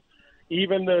well.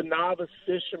 Even the novice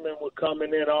fishermen were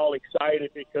coming in all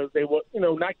excited because they were,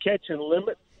 not catching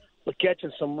limit, but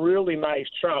catching some really nice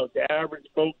trout. The average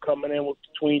boat coming in was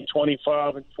between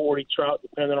 25 and 40 trout,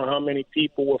 depending on how many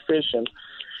people were fishing.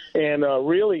 And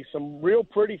really some real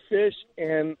pretty fish.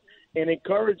 And an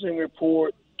encouraging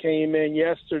report came in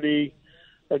yesterday.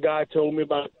 A guy told me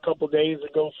about a couple of days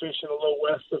ago fishing a little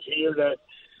west of here that,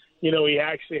 he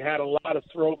actually had a lot of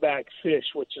throwback fish,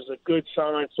 which is a good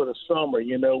sign for the summer.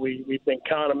 We've been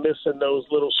kind of missing those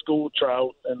little school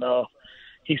trout. And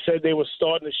he said they were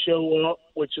starting to show up,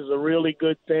 which is a really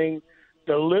good thing.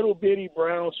 The little bitty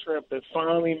brown shrimp that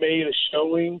finally made a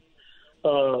showing.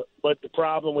 But the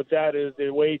problem with that is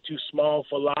they're way too small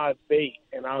for live bait.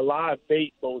 And our live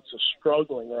bait boats are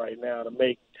struggling right now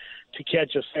to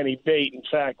catch us any bait. In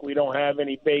fact, we don't have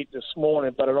any bait this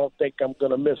morning, but I don't think I'm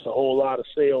going to miss a whole lot of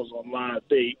sales on live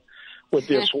bait with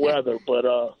this weather.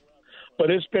 But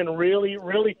it's been really,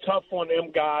 really tough on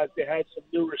them guys. They had some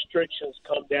new restrictions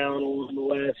come down over the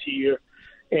last year,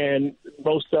 and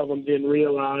most of them didn't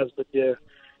realize, but their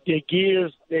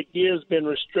gear's been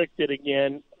restricted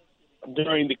again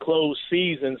during the closed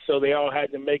season, so they all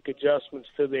had to make adjustments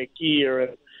to their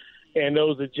gear, and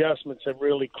those adjustments have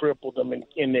really crippled them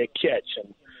in their catch.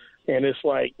 And it's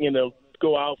like,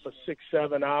 go out for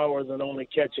 6-7 hours and only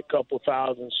catch a couple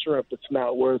thousand shrimp. It's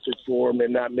not worth it for them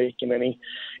and not making any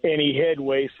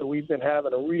headway. So we've been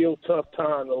having a real tough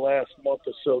time the last month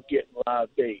or so getting live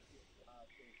bait.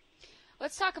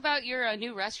 Let's talk about your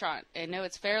new restaurant. I know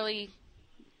it's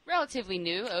relatively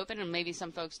new, open, and maybe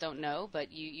some folks don't know,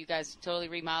 but you guys totally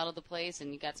remodeled the place,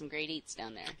 and you got some great eats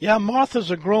down there. Yeah, Martha's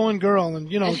a growing girl,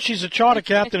 and she's a charter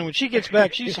captain, and when she gets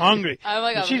back, she's hungry. Oh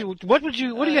my God! What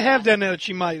do you have down there that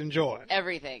she might enjoy?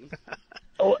 Everything.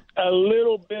 A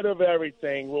little bit of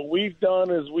everything. What we've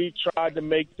done is we've tried to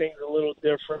make things a little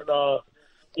different.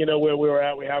 where we were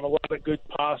at. We have a lot of good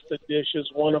pasta dishes.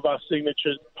 One of our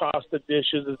signature pasta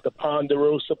dishes is the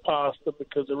Ponderosa pasta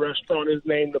because the restaurant is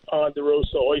named the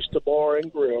Ponderosa Oyster Bar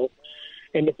and Grill.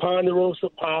 And the Ponderosa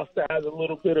pasta has a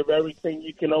little bit of everything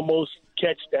you can almost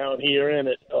catch down here in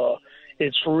it.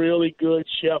 It's really good.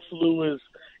 Chef Lou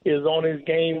is on his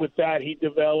game with that. He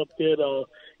developed it.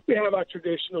 We have our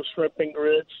traditional shrimp and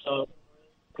grits.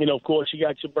 Of course, you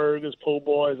got your burgers, po'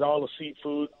 boys, all the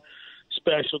seafood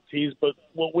specialties. But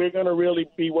what we're going to really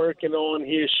be working on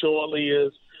here shortly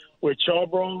is we're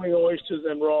charbroiling oysters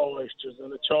and raw oysters.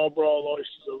 And the charbroiled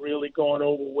oysters are really going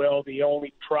over well. The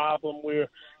only problem we're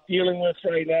dealing with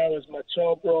right now is my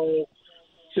charbroil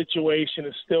situation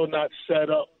is still not set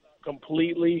up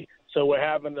completely. So we're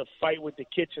having to fight with the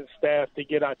kitchen staff to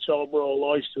get our charbroiled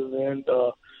oysters in.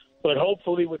 But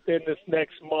hopefully within this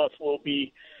next month, we'll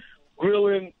be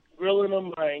grilling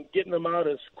them and getting them out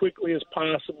as quickly as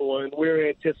possible. And we're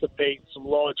anticipating some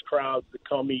large crowds to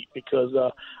come eat because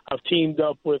I've teamed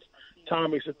up with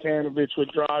Tommy Satanovich with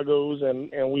Drago's,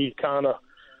 and we kind of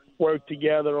worked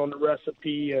together on the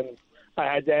recipe. And I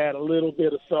had to add a little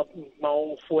bit of something, my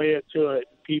own flair to it.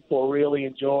 People are really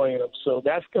enjoying them. So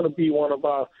that's going to be one of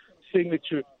our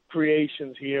signature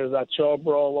creations here is our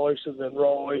charbroiled oysters and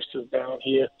raw oysters down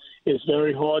here. It's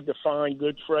very hard to find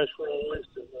good fresh raw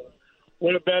oysters.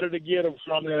 Where better to get them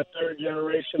from than a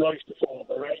third-generation oyster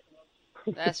farmer, right?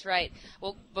 That's right.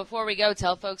 Well, before we go,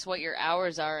 tell folks what your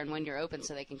hours are and when you're open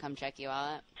so they can come check you all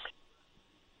out.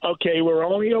 Okay, we're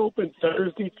only open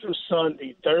Thursday through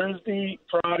Sunday. Thursday,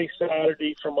 Friday,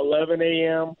 Saturday from 11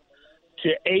 a.m. to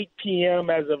 8 p.m.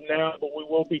 as of now, but we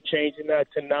will be changing that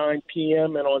to 9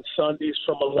 p.m. and on Sundays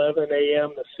from 11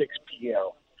 a.m. to 6 p.m.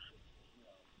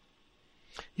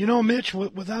 Mitch,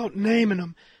 without naming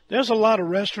them, there's a lot of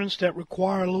restaurants that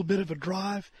require a little bit of a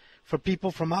drive for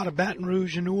people from out of Baton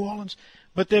Rouge and New Orleans,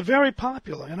 but they're very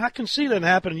popular, and I can see that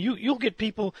happening. You'll get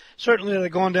people, certainly that are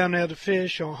going down there to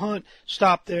fish or hunt,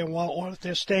 stop there or if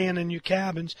they're staying in your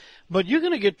cabins, but you're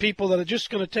going to get people that are just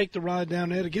going to take the ride down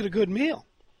there to get a good meal.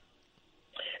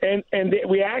 And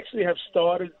we actually have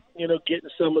started, getting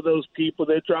some of those people.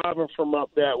 They're driving from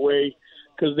up that way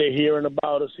because they're hearing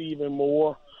about us even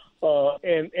more.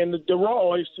 And the raw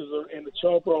oysters and the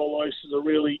charbroiled oysters are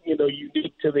really,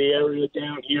 unique to the area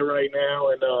down here right now.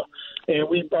 And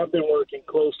I've been working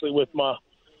closely with my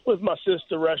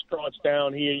sister restaurants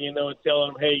down here, and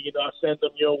telling them, hey, I send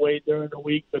them your way during the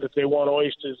week, but if they want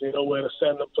oysters, where to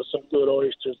send them for some good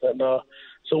oysters. And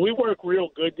so we work real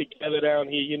good together down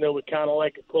here. We're kind of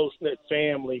like a close-knit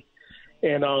family.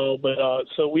 And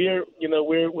so we're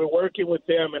working with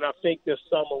them, and I think this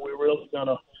summer we're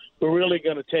really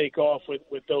gonna take off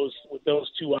with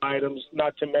those two items.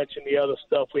 Not to mention the other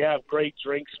stuff. We have great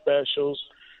drink specials.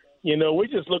 We're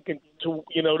just looking to.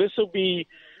 This will be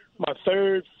my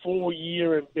third full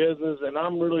year in business, and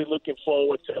I'm really looking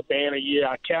forward to a banner year.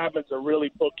 Our cabins are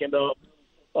really booking up.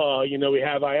 We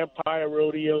have our Empire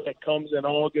Rodeo that comes in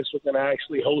August. We're going to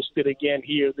actually host it again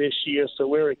here this year, so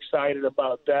we're excited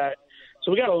about that.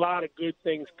 So we got a lot of good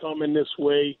things coming this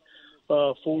way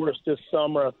for us this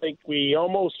summer. I think we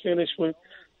almost finished with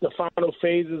the final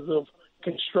phases of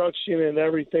construction and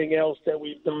everything else that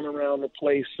we've done around the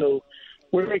place. So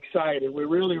we're excited. We're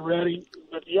really ready.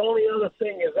 But the only other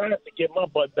thing is I have to get my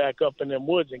butt back up in them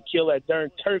woods and kill that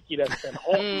darn turkey that's been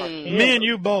haunting my camera. Me and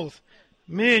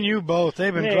you both.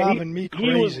 They've been driving me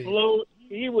crazy.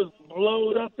 He was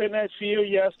blowed up in that field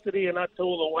yesterday, and I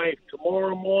told the wife,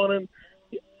 tomorrow morning,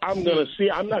 I'm going to see.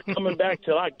 I'm not coming back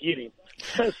till I get him.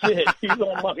 That's it. He's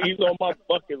on my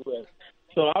bucket list.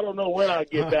 So I don't know when I'll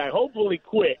get back. Hopefully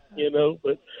quick,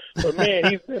 But man,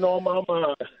 he's been on my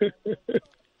mind.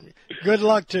 Good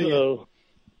luck to you. All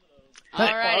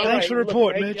right. Thanks for the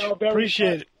report, Mitch.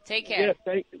 Appreciate it. Take care.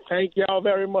 Yeah, thank y'all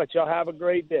very much. Y'all have a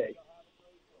great day.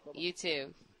 You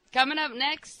too. Coming up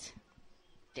next,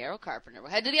 Daryl Carpenter.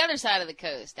 We'll head to the other side of the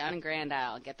coast, down in Grand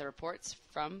Isle, and get the reports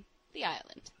from the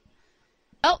island.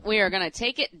 Well, we are going to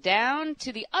take it down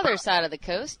to the other side of the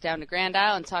coast, down to Grand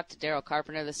Isle, and talk to Daryl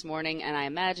Carpenter this morning, and I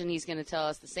imagine he's going to tell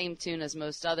us the same tune as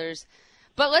most others.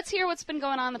 But let's hear what's been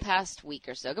going on the past week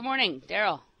or so. Good morning,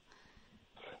 Daryl.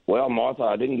 Well, Martha,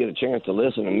 I didn't get a chance to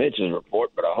listen to Mitch's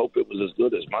report, but I hope it was as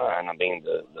good as mine. I mean,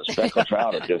 the speckled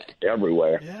trout are just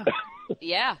everywhere.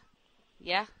 Yeah.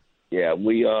 Yeah,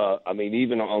 we,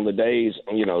 even on the days,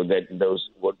 that those,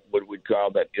 what we'd call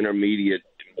that intermediate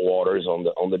waters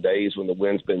on the days when the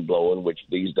wind's been blowing, which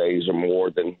these days are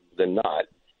more than not,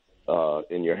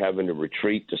 and you're having to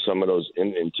retreat to some of those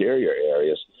interior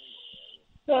areas.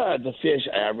 The fish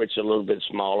average a little bit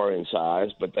smaller in size,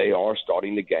 but they are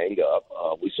starting to gang up.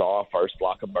 We saw our first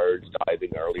flock of birds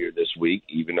diving earlier this week,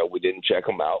 even though we didn't check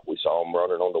them out. We saw them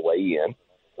running on the way in.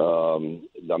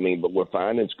 But we're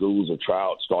finding schools of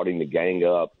trout starting to gang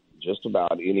up just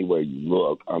about anywhere you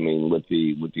look. I mean, with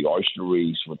the oyster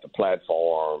reefs, with the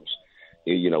platforms,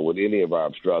 with any of our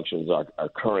obstructions, our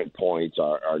current points,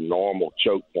 our normal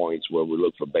choke points where we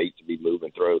look for bait to be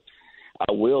moving through.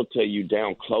 I will tell you,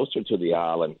 down closer to the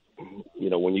island,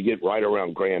 when you get right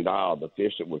around Grand Isle, the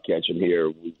fish that we're catching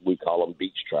here, we call them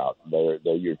beach trout.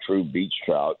 They're your true beach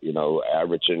trout,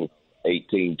 averaging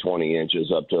 18, 20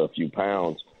 inches up to a few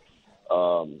pounds.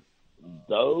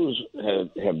 Those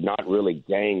have not really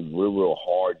ganged real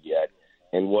hard yet.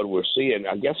 And what we're seeing,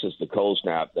 I guess it's the cold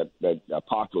snap, that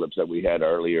apocalypse that we had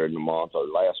earlier in the month or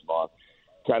last month,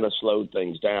 kind of slowed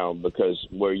things down, because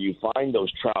where you find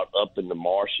those trout up in the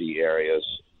marshy areas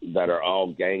that are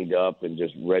all ganged up and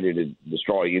just ready to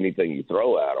destroy anything you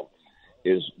throw at them,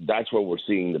 that's where we're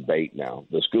seeing the bait now.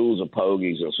 The schools of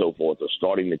pogies and so forth are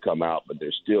starting to come out, but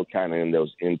they're still kind of in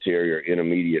those interior,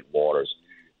 intermediate waters.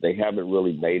 They haven't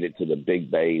really made it to the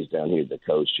big bays down here at the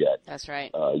coast yet. That's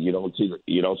right. You don't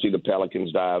see the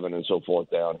pelicans diving and so forth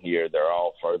down here. They're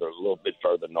all a little bit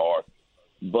further north.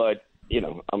 But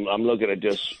I'm looking at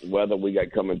just weather we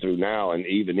got coming through now, and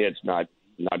even it's not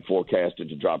forecasted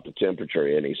to drop the temperature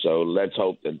any. So let's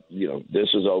hope that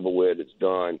this is over with. It's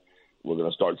done. We're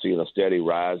going to start seeing a steady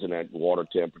rise in that water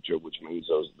temperature, which means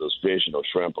those fish and those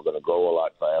shrimp are going to grow a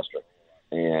lot faster,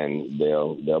 and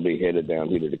they'll be headed down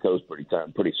here to the coast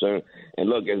pretty soon. And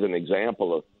look, as an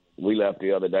example we left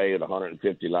the other day at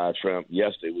 150 live shrimp.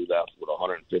 Yesterday we left with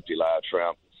 150 live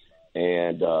shrimp,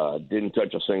 and didn't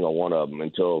touch a single one of them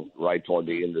until right toward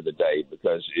the end of the day,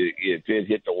 because if it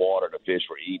hit the water, the fish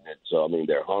were eating it. So, I mean,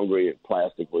 they're hungry, and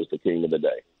plastic was the king of the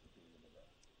day.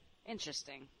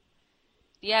 Interesting.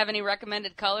 Do you have any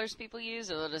recommended colors people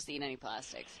use, or they'll just eat any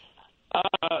plastics?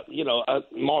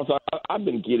 Martha, I've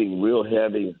been getting real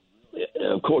heavy.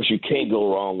 Of course, you can't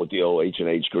go wrong with the old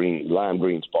H&H lime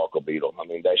green sparkle beetle. I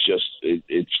mean, that's just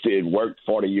it worked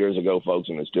 40 years ago, folks,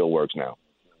 and it still works now.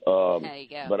 There you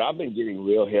go. But I've been getting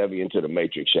real heavy into the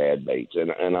matrix shad baits,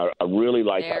 and I really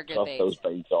like how tough those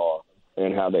baits are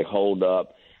and how they hold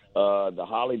up. The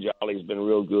Holly Jolly's been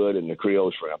real good, and the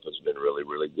Creole shrimp has been really,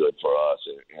 really good for us.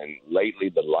 And lately,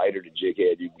 the lighter the jig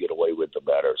head you can get away with, the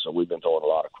better. So we've been throwing a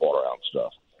lot of quarter-ounce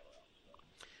stuff.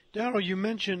 Darryl, you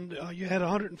mentioned you had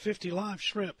 150 live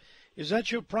shrimp. Is that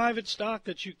your private stock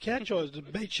that you catch, or does the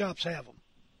bait shops have them?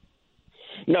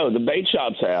 No, the bait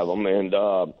shops have them, and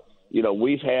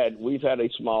we've had a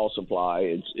small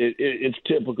supply. It's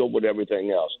typical with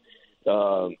everything else.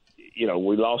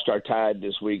 We lost our tide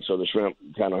this week, so the shrimp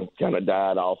kind of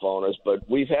died off on us. But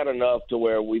we've had enough to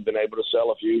where we've been able to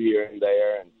sell a few here and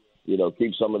there, and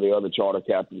keep some of the other charter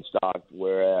captains stocked.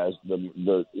 Whereas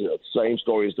the same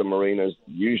story as the marinas.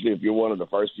 Usually, if you're one of the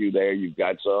first few there, you've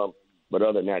got some. But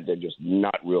other than that, they're just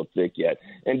not real thick yet.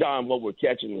 And Don, what we're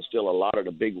catching is still a lot of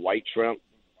the big white shrimp.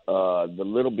 The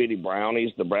little bitty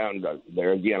brownies,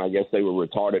 there again, I guess they were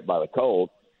retarded by the cold,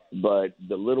 but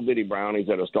the little bitty brownies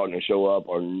that are starting to show up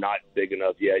are not big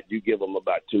enough yet. You give them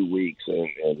about 2 weeks,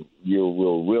 and you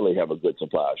will really have a good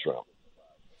supply of shrimp.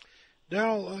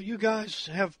 Darryl, you guys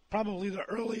have probably the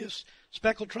earliest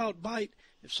speckled trout bite.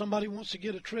 If somebody wants to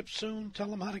get a trip soon, tell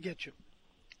them how to get you.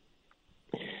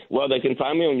 Well, they can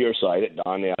find me on your site at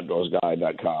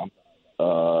dontheoutdoorsguy.com.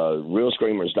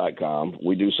 realscreamers.com.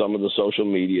 We do some of the social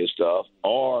media stuff,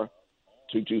 or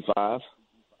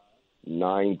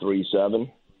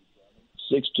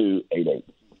 225-937-6288.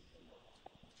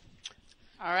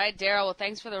 All right, Darryl, well,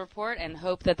 thanks for the report, and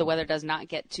hope that the weather does not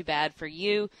get too bad for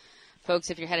you.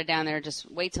 Folks, if you're headed down there,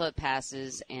 just wait till it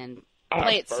passes and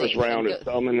play it safe. Round is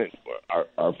coming.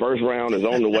 Our first round is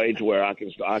on the way to where I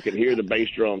can hear the bass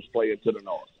drums playing to the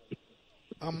north.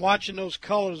 I'm watching those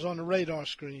colors on the radar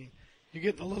screen. You're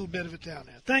getting a little bit of it down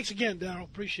there. Thanks again, Darryl.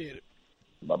 Appreciate it.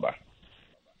 Bye-bye.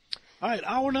 All right,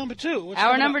 hour number 2.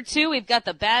 Hour number 2, we've got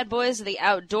the bad boys of the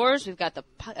outdoors. We've got the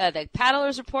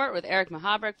paddlers report with Eric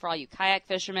Mahabrick for all you kayak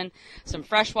fishermen, some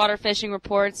freshwater fishing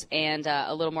reports, and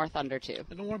a little more thunder, too.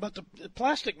 And don't worry about the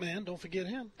plastic man. Don't forget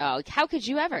him. Oh, how could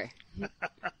you ever?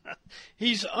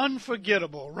 He's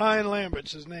unforgettable. Ryan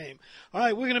Lambert's his name. All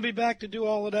right, we're going to be back to do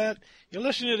all of that. You're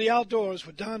listening to The Outdoors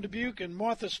with Don Dubuque and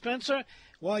Martha Spencer.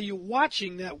 While you're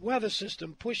watching that weather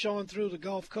system push on through the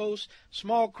Gulf Coast,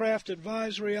 small craft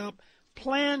advisory up,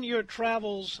 plan your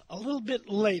travels a little bit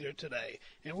later today.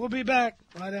 And we'll be back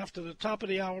right after the top of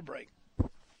the hour break.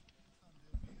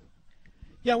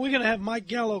 Yeah, we're going to have Mike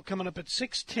Gallo coming up at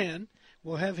 6:10.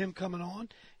 We'll have him coming on.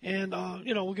 And,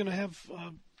 we're going to have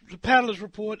the Paddlers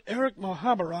Report, Eric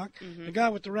Mahabarak, the guy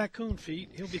with the raccoon feet.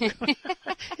 He'll be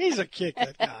he's a kick,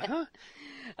 that guy, huh?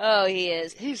 Oh, he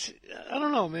is. I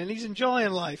don't know, man. He's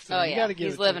enjoying life, though. Oh, you yeah. gotta give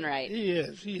He's it living to him. right. He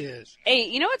is. Hey,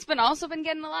 you know what's also been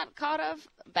getting a lot caught of?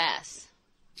 Bass.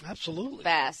 Absolutely.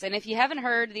 Bass. And if you haven't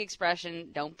heard the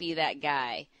expression, don't be that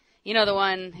guy. You know, the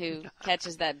one who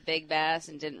catches that big bass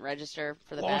and didn't register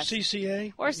for the bass. Or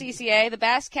CCA, the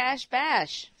Bass Cash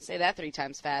Bash. Say that 3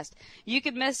 times fast. You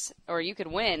could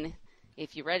win,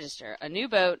 if you register, a new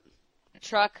boat, a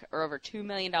truck, or over $2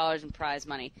 million in prize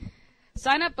money.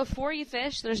 Sign up before you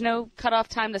fish. There's no cutoff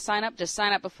time to sign up. Just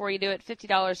sign up before you do it.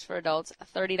 $50 for adults,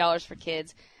 $30 for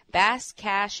kids.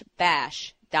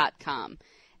 BassCashBash.com.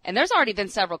 And there's already been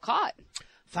several caught.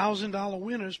 $1,000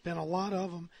 winners, been a lot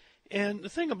of them. And the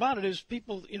thing about it is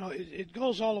people, it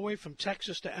goes all the way from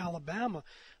Texas to Alabama,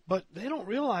 but they don't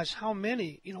realize how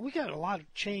many, we got a lot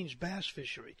of changed bass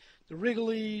fishery. The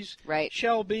Wrigley's, right.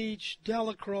 Shell Beach,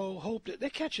 Delacroix, Hope, they're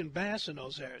catching bass in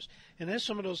those areas. And there's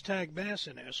some of those tagged bass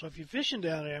in there. So if you're fishing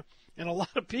down there, and a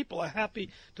lot of people are happy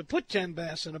to put 10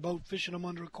 bass in a boat, fishing them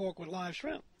under a cork with live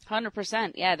shrimp.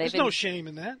 100%, yeah. There's no shame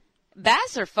in that.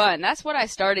 Bass are fun. That's what I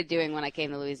started doing when I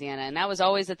came to Louisiana, and that was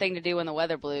always the thing to do when the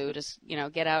weather blew. Just,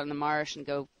 get out in the marsh and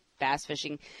go bass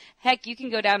fishing. Heck, you can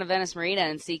go down to Venice Marina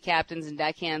and see captains and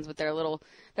deckhands with their little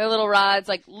rods,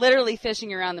 like literally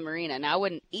fishing around the marina. Now, I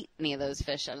wouldn't eat any of those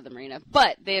fish out of the marina,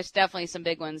 but there's definitely some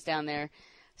big ones down there.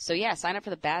 So, yeah, sign up for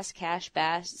the Bass Cash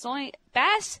Bash. It's only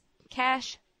Bass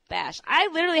Cash Bash. I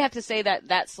literally have to say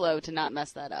that slow to not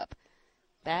mess that up.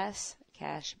 Bass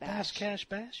Cash Bash. Bass Cash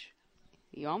Bash?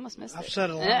 You almost missed it. I've said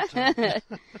it a lot of times.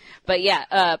 But,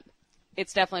 yeah,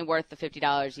 it's definitely worth the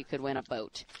 $50. You could win a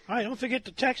boat. All right, don't forget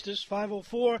to text us,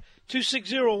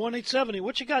 504-260-1870.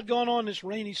 What you got going on this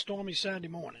rainy, stormy Saturday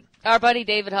morning? Our buddy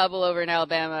David Hubble over in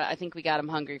Alabama, I think we got him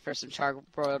hungry for some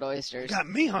charbroiled oysters. Got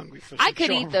me hungry for some I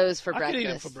could eat those for breakfast. I could eat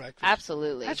them for breakfast.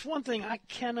 Absolutely. That's one thing I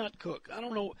cannot cook. I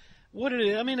don't know what it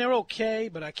is. I mean, they're okay,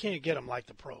 but I can't get them like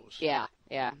the pros. Yeah.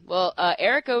 Well,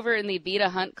 Eric over in the Beta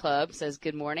Hunt Club says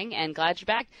good morning and glad you're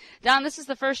back. Don, this is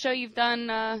the first show you've done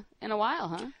in a while,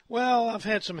 huh? Well, I've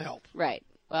had some help. Right.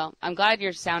 Well, I'm glad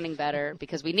you're sounding better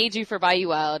because we need you for Bayou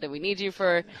Wild and we need you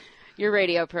for your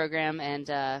radio program,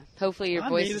 and hopefully your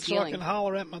voice is healing. I can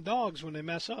holler at my dogs when they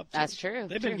mess up. So that's true.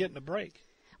 They've been getting a break.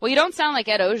 Well, you don't sound like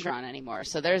Ed Ogeron anymore,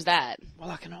 so there's that.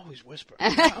 Well, I can always whisper.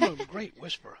 I'm a great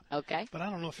whisperer. Okay. But I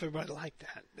don't know if everybody like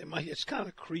that. It's kind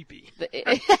of creepy.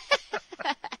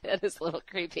 That is a little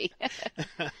creepy.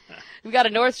 We've got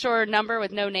a North Shore number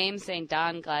with no name saying,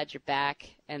 Don, glad you're back.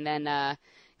 And then,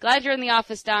 glad you're in the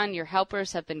office, Don. Your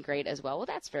helpers have been great as well. Well,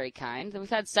 that's very kind. We've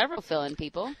had several fill-in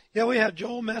people. Yeah, we had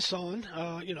Joel Mess on,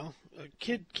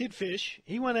 Kid Fish.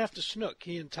 He went after snook,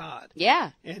 he and Todd. Yeah.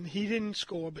 And he didn't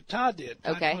score, but Todd did.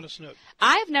 Okay. Todd caught a snook.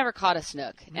 I've never caught a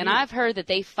snook, and I've heard that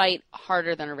they fight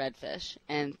harder than a redfish.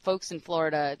 And folks in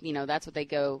Florida, that's what they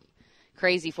go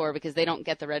crazy for because they don't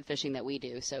get the red fishing that we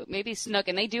do. So maybe snook,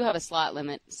 and they do have a slot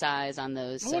limit size on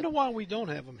those. I wonder why we don't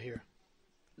have them here.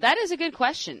 That is a good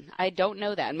question. I don't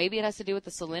know that. Maybe it has to do with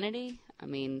the salinity. I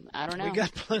mean, I don't know. We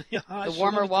got plenty of high the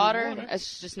warmer water.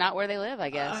 It's just not where they live, I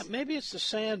guess. Maybe it's the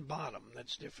sand bottom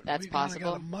that's different. That's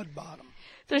possible. Got a mud bottom.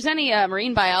 If there's any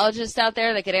marine biologists out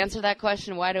there that could answer that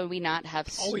question, why do we not have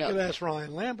snook? Oh, we could ask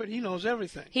Ryan Lambert. He knows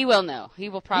everything. He will know. He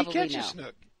will probably know. He catches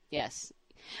snook. Yes.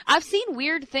 I've seen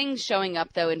weird things showing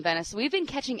up, though, in Venice. We've been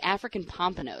catching African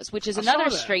pompanos, which is another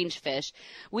strange fish.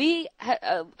 We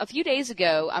a few days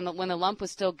ago, when the lump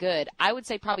was still good, I would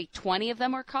say probably 20 of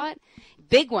them were caught.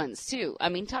 Big ones, too. I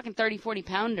mean, talking 30,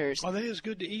 40-pounders. Are they as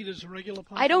good to eat as a regular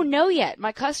pompano? I don't know yet.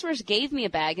 My customers gave me a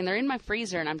bag, and they're in my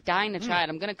freezer, and I'm dying to try it.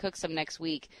 I'm going to cook some next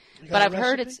week. But I've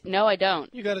heard it's – no, I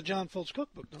don't. You got a John Foltz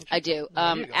cookbook, don't you? I do.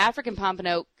 African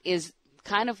pompano is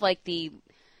kind of like the –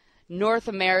 North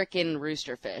American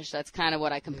rooster fish. That's kind of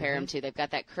what I compare them to. They've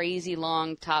got that crazy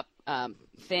long top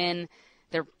fin.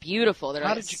 They're beautiful. They're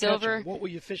How like did you silver. catch them? What were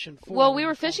you fishing for? Well, we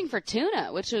were fishing for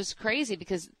tuna, which was crazy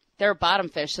because they're a bottom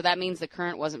fish, so that means the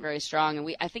current wasn't very strong.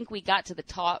 And I think we got to the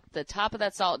top of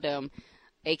that salt dome,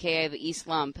 a.k.a. the East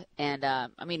Lump, and I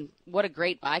mean, what a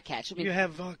great bycatch. I mean, you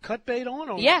have cut bait on?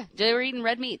 Or? Yeah, they were eating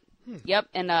red meat. Yep,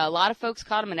 and a lot of folks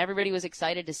caught them, and everybody was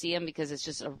excited to see them because it's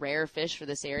just a rare fish for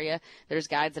this area. There's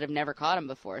guides that have never caught them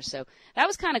before, so that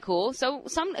was kind of cool. So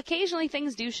occasionally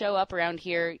things do show up around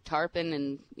here, tarpon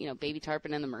and baby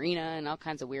tarpon in the marina and all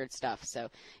kinds of weird stuff. So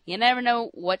you never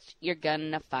know what you're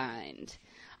gonna find.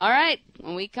 All right,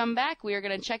 when we come back, we are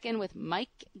gonna check in with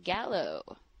Mike Gallo.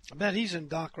 I bet he's in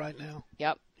dock right now.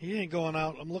 Yep, he ain't going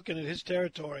out. I'm looking at his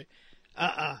territory.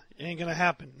 Ain't going to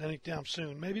happen anytime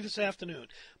soon. Maybe this afternoon.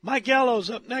 Mike Gallo's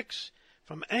up next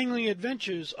from Angling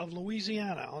Adventures of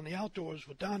Louisiana on the Outdoors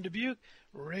with Don Dubuque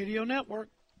Radio Network.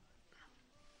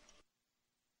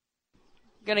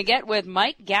 Going to get with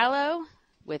Mike Gallo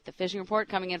with the fishing report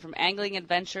coming in from Angling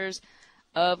Adventures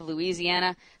of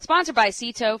Louisiana. Sponsored by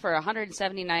Sea-Tow for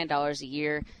 $179 a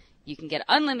year. You can get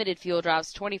unlimited fuel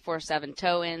drops, 24/7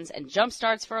 tow-ins, and jump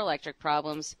starts for electric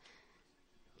problems.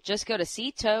 Just go to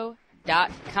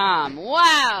Sea-Tow.com.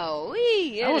 Wow!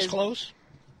 That was close.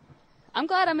 I'm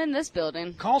glad I'm in this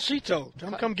building. Call Sea-Tow.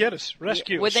 Come get us.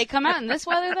 Rescue us. Would they come out in this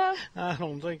weather, though? I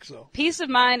don't think so. Peace of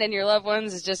mind and your loved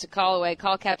ones is just a call away.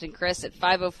 Call Captain Chris at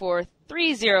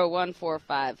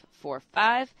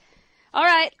 504-301-4545. All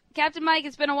right, Captain Mike,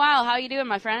 it's been a while. How you doing,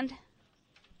 my friend?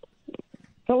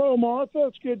 Hello, Martha.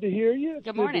 It's good to hear you.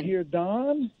 Good morning. Good to hear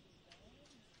Don.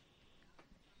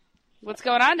 What's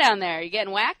going on down there? Are you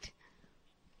getting whacked?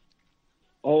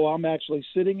 Oh, I'm actually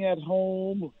sitting at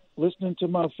home listening to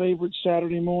my favorite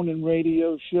Saturday morning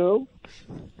radio show,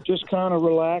 just kind of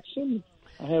relaxing.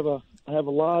 I have a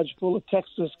lodge full of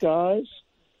Texas guys.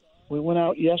 We went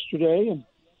out yesterday and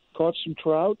caught some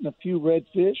trout and a few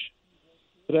redfish.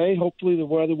 Today, hopefully the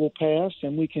weather will pass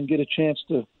and we can get a chance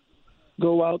to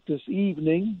go out this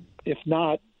evening. If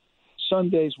not,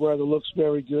 Sunday's weather looks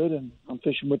very good, and I'm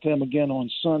fishing with them again on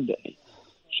Sunday.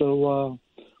 So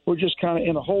we're just kind of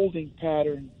in a holding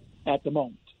pattern at the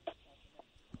moment.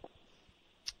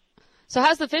 So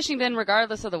how's the fishing been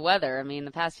regardless of the weather? I mean,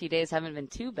 the past few days haven't been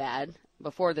too bad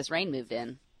before this rain moved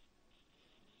in.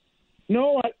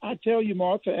 No, I tell you,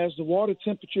 Martha, as the water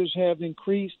temperatures have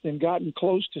increased and gotten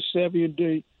close to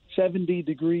 70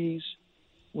 degrees,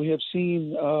 we have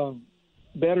seen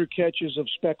better catches of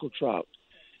speckled trout.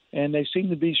 And they seem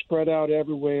to be spread out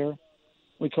everywhere.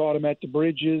 We caught them at the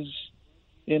bridges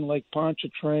in Lake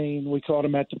Pontchartrain. We caught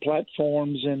them at the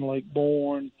platforms in Lake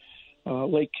Bourne,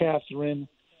 Lake Catherine,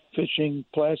 fishing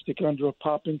plastic under a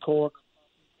popping cork.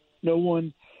 No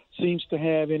one seems to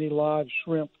have any live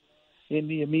shrimp in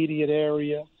the immediate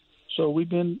area. So we've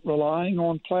been relying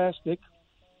on plastic.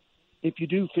 If you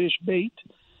do fish bait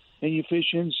and you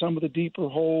fish in some of the deeper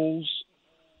holes,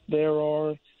 there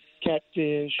are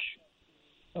catfish,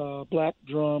 black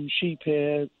drum,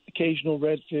 sheephead, occasional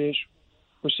redfish.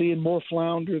 We're seeing more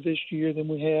flounder this year than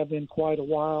we have in quite a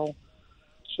while.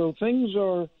 So things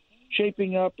are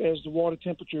shaping up as the water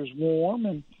temperature is warm,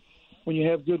 and when you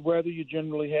have good weather, you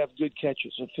generally have good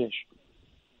catches of fish.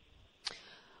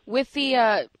 With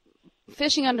the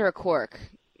fishing under a cork,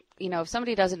 if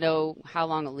somebody doesn't know how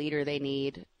long a leader they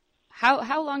need,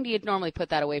 how long do you normally put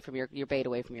that away from your bait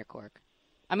away from your cork?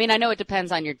 I mean, I know it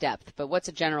depends on your depth, but what's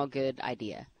a general good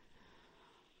idea?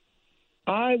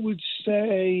 I would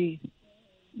say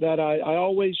that I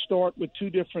always start with two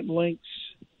different lengths,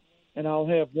 and I'll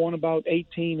have one about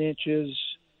 18 inches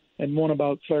and one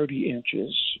about 30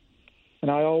 inches. And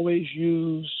I always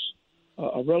use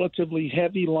a relatively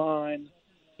heavy line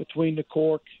between the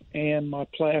cork and my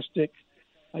plastic.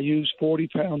 I use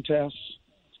 40-pound tests,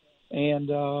 and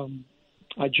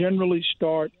I generally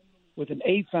start with an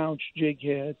 1/8-ounce jig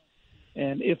head,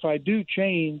 and if I do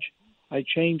change, I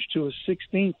change to a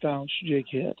 16th-ounce jig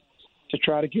head to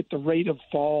try to get the rate of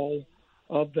fall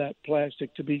of that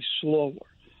plastic to be slower.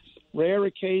 Rare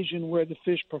occasion where the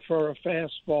fish prefer a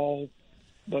fast fall,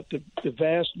 but the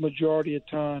vast majority of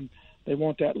time they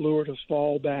want that lure to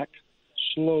fall back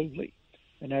slowly,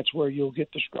 and that's where you'll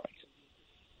get the strike.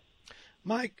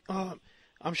 Mike,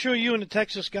 I'm sure you and the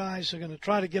Texas guys are going to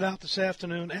try to get out this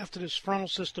afternoon after this frontal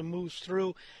system moves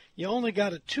through. You only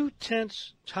got a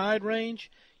 2/10 tide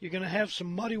range. You're going to have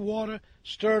some muddy water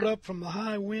stirred up from the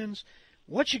high winds.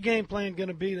 What's your game plan going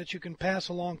to be that you can pass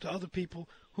along to other people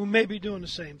who may be doing the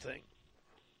same thing?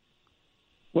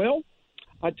 Well,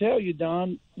 I tell you,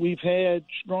 Don, we've had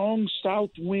strong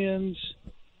south winds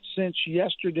since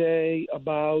yesterday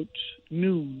about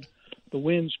noon. The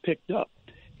winds picked up,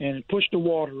 and it pushed the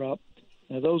water up.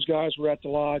 Now, those guys were at the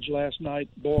lodge last night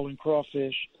boiling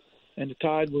crawfish, and the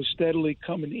tide was steadily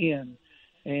coming in.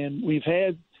 And we've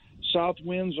had south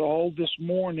winds all this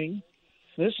morning.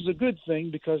 This is a good thing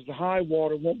because the high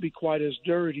water won't be quite as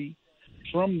dirty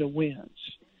from the winds.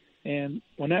 And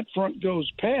when that front goes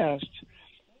past,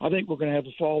 I think we're going to have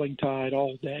a falling tide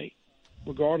all day,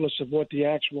 regardless of what the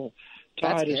actual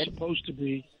tide is supposed to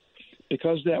be,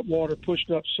 because that water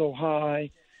pushed up so high,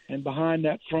 and behind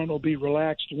that front will be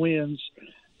relaxed winds.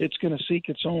 It's going to seek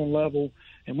its own level,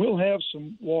 and we'll have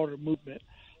some water movement.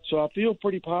 So I feel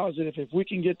pretty positive if we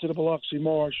can get to the Biloxi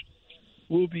Marsh,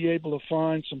 we'll be able to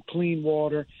find some clean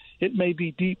water. It may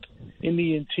be deep in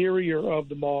the interior of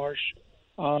the marsh,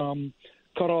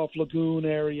 Cutoff Lagoon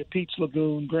area, Pete's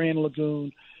Lagoon, Grand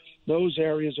Lagoon. Those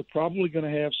areas are probably going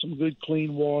to have some good,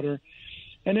 clean water.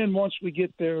 And then once we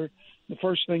get there, the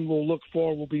first thing we'll look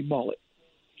for will be mullet.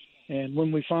 And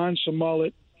when we find some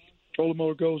mullet, trolling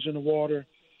motor goes in the water,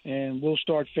 and we'll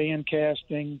start fan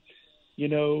casting,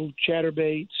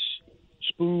 chatterbaits,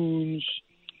 spoons,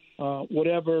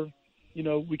 whatever,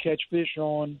 we catch fish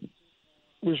on.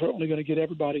 We're certainly going to get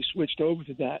everybody switched over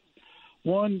to that.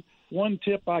 One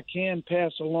tip I can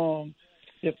pass along,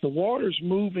 if the water's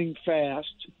moving fast,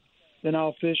 then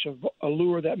I'll fish a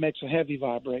lure that makes a heavy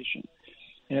vibration.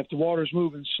 And if the water's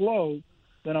moving slow,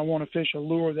 then I want to fish a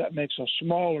lure that makes a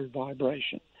smaller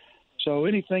vibration. So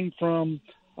anything from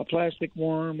a plastic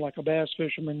worm like a bass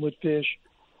fisherman would fish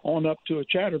on up to a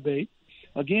chatterbait,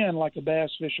 again, like a bass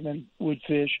fisherman would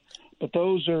fish. But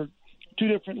those are two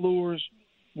different lures,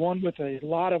 one with a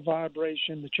lot of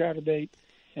vibration, the chatterbait,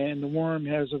 and the worm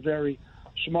has a very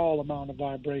small amount of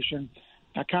vibration.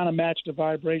 I kind of match the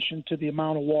vibration to the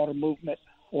amount of water movement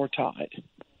or tide.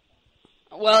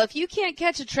 Well, if you can't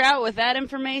catch a trout with that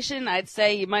information, I'd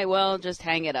say you might well just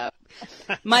hang it up.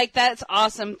 Mike, that's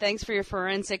awesome. Thanks for your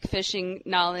forensic fishing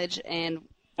knowledge, and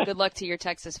good luck to your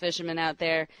Texas fishermen out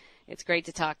there. It's great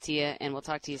to talk to you, and we'll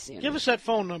talk to you soon. Give us that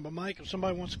phone number, Mike, if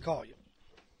somebody wants to call you.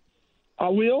 I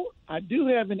will. I do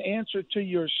have an answer to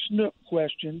your snook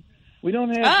question. We don't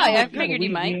have. I figured you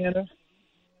might.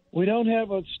 We don't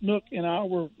have a snook in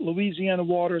our Louisiana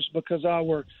waters because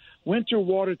our winter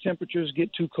water temperatures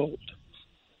get too cold.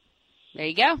 There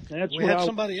you go. That's we what had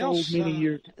somebody else many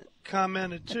years.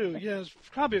 Commented too. Yeah, there's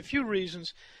probably a few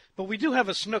reasons, but we do have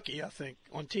a Snooki, I think,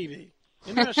 on TV.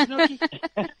 Isn't there a Snooki?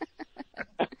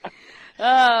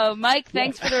 Oh, Mike,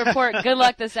 thanks for the report. Good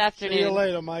luck this afternoon. See you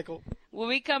later, Michael. When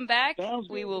we come back,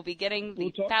 we will be getting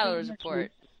the Paddlers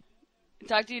Report.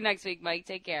 Talk to you next week, Mike.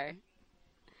 Take care.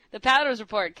 The Paddlers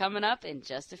Report coming up in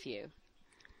just a few.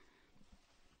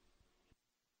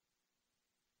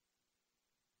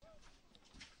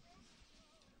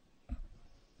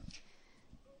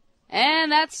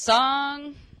 And that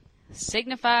song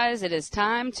signifies it is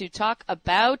time to talk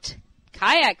about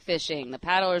kayak fishing. The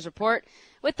Paddlers Report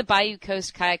with the Bayou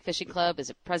Coast Kayak Fishing Club is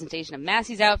a presentation of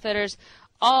Massey's Outfitters.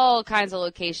 All kinds of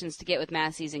locations to get with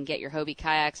Massey's and get your Hobie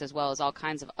kayaks, as well as all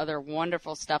kinds of other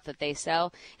wonderful stuff that they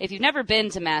sell. If you've never been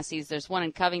to Massey's, there's one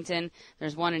in Covington,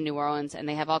 there's one in New Orleans, and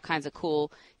they have all kinds of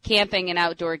cool camping and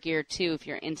outdoor gear, too, if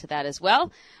you're into that as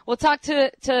well. We'll talk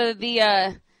to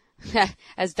the,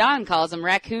 as Don calls them,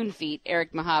 raccoon feet,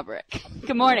 Eric Mahabrick.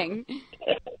 Good morning.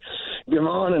 Good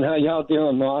morning. How y'all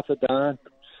doing, Martha, Don?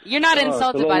 You're not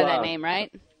insulted by that name,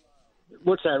 right?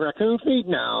 What's that, raccoon feet?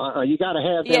 No, you got to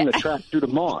have them to track through the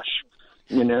marsh,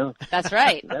 That's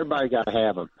right. Everybody got to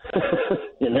have them,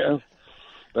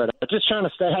 But just trying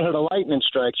to stay out of the lightning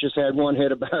strikes. Just had one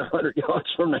hit about 100 yards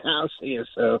from the house here,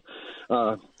 so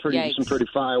some pretty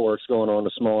fireworks going on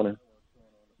this morning.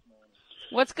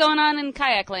 What's going on in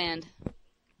kayak land?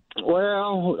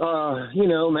 Well,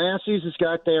 Massey's has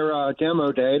got their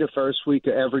demo day the first week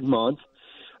of every month.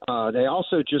 They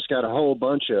also just got a whole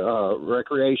bunch of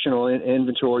recreational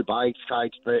inventory, bikes,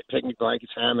 kites, picnic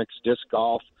blankets, hammocks, disc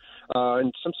golf,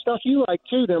 and some stuff you like,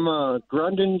 too, them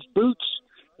Grundon's boots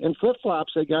and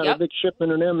flip-flops. They got a big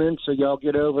shipment of them in, so y'all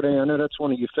get over there. I know that's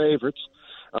one of your favorites.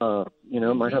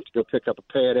 Might have to go pick up a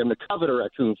pair of them to cover the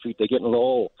raccoon feet. They're getting a little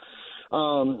old.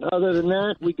 Other than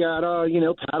that, we got,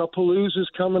 Paddlepalooza's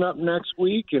coming up next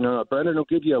week, and Brendan will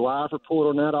give you a live report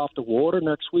on that off the water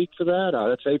next week for that.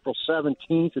 That's April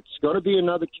 17th. It's going to be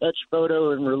another catch,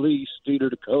 photo, and release due to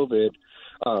the COVID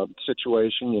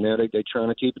situation. They're trying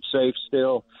to keep it safe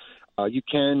still. You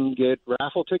can get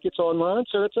raffle tickets online,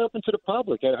 so it's open to the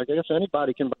public. I guess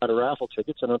anybody can buy the raffle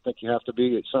tickets. I don't think you have to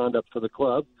be signed up for the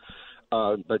club,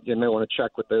 but you may want to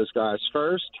check with those guys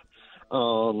first.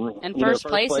 And first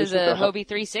place is a Hobie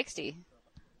 360.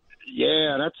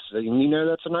 Yeah, that's a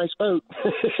nice boat.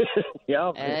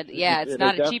 It's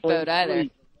not a cheap boat either.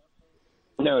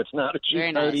 No, it's not a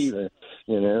cheap boat either.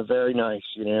 Very nice.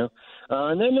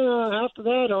 And then after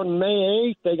that, on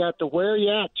May 8th, they got the Where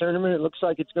Ya At tournament. It looks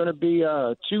like it's going to be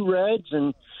 2 reds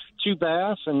and 2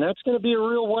 bass, and that's going to be a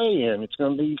real weigh-in. It's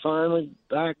going to be finally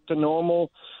back to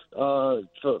normal. For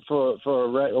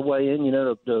a weigh-in,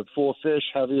 the 4 fish,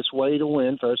 heaviest way to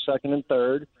win, first, second, and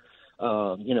third.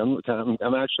 I'm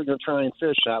actually going to try and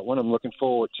fish that one. I'm looking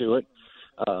forward to it.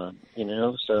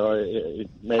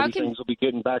 Maybe things will be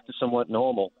getting back to somewhat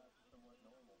normal.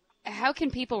 How can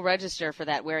people register for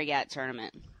that Where Ya At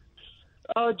tournament?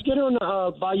 To get on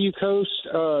Bayou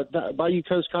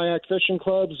Coast Kayak Fishing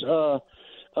Club's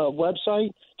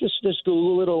website. Just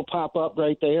Google it. It'll pop up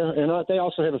right there. And they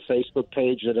also have a Facebook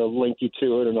page that'll link you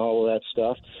to it and all of that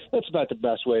stuff. That's about the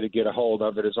best way to get a hold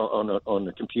of it is on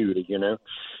the computer,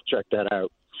 Check that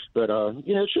out. But,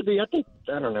 it should be, I think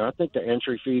the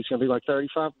entry fee is going to be like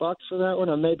 $35 for that one.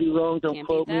 I may be wrong. Don't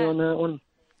quote me on that one.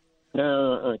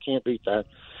 No, I can't beat that.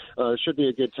 It should be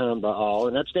a good time by all.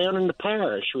 And that's down in the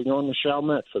parish. We're going to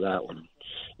Chalmette for that one,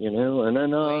 And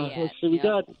then, let's see, we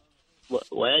got,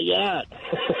 where you at?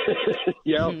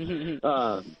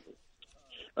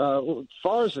 As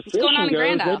far as the fishing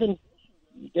goes,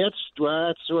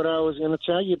 that's what I was going to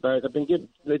tell you about.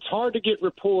 It's hard to get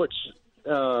reports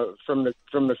from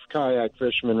the kayak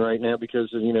fishermen right now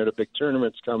because of the big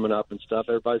tournaments coming up and stuff.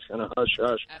 Everybody's kind of hush.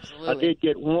 Absolutely. I did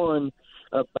get one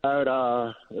about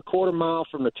a quarter mile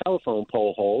from the telephone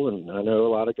pole hole, and I know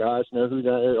a lot of guys know who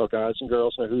that is, or guys and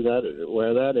girls know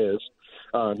where that is.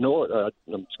 North,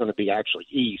 it's going to be actually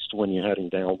east when you're heading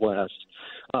down west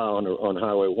on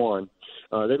Highway 1.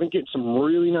 They've been getting some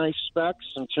really nice specks,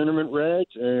 some tournament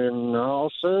reds, and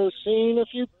also seen a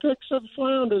few pics of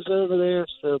flounders over there,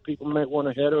 so people might want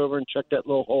to head over and check that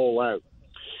little hole out.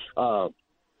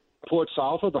 Port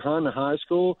Sulphur, behind the high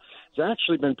school, has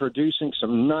actually been producing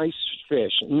some nice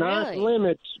fish. Not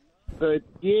limits, but,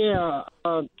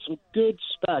 some good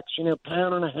specks,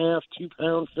 1.5-pound,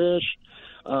 2-pound fish.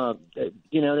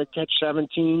 They catch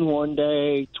 17 one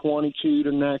day, 22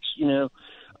 the next,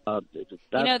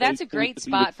 that's a great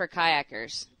spot for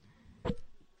kayakers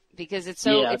because it's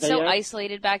so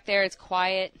isolated back there. It's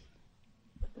quiet.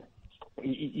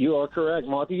 You are correct,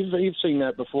 Martha. You've seen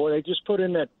that before. They just put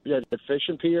in that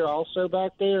fishing pier also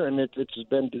back there, and it's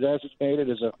been designated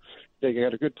as they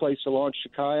got a good place to launch the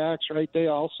kayaks right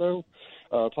there also.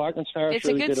 Plaquemines Parish it's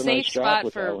really a good did a safe nice spot job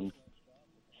with for. that one.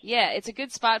 Yeah, it's a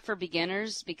good spot for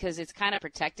beginners because it's kind of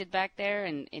protected back there,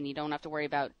 and you don't have to worry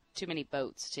about too many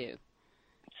boats too.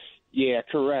 Yeah,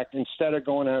 correct. Instead of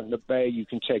going out in the bay, you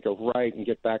can take a right and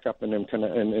get back up in them kind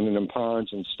of in them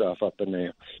ponds and stuff up in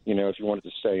there. If you wanted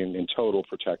to stay in total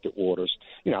protected waters.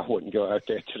 I wouldn't go out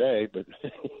there today, but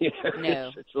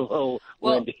no. it's a little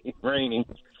windy, raining.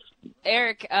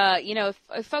 Eric,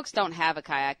 if folks don't have a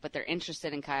kayak but they're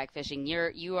interested in kayak fishing,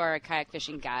 you are a kayak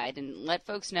fishing guide, and let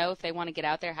folks know if they want to get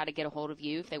out there how to get a hold of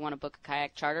you, if they want to book a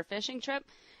kayak charter fishing trip,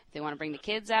 if they want to bring the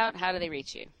kids out, how do they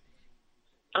reach you?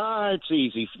 It's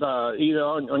easy. Either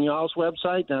on y'all's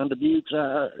website, Don Dubuque,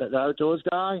 the Outdoors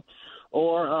Guy,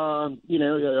 or, you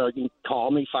can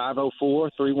call me,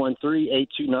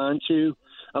 504-313-8292.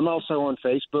 I'm also on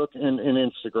Facebook and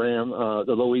Instagram,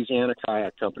 the Louisiana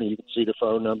Kayak Company. You can see the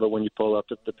phone number when you pull up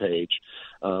the page.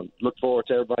 Look forward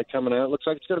to everybody coming out. Looks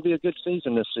like it's going to be a good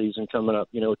season this season coming up,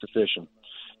 with the fishing.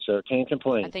 So can't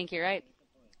complain. I think you're right.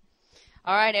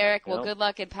 All right, Eric. Well, good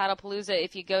luck at Paddlepalooza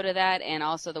if you go to that, and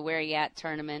also the Where You At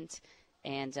tournament.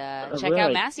 And check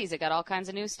out Massey's. It got all kinds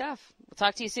of new stuff. We'll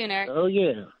talk to you soon, Eric. Oh,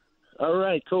 yeah. All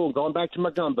right, cool. Going back to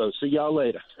my gumbo. See y'all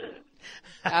later.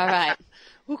 All right.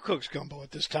 Who cooks gumbo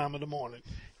at this time of the morning?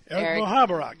 Eric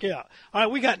Mohabarak, yeah. All right,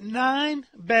 we got 9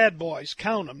 bad boys,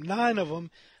 count them, 9 of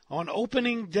them, on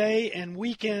opening day and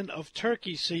weekend of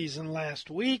turkey season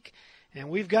last week. And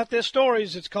we've got their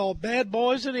stories. It's called Bad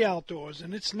Boys of the Outdoors,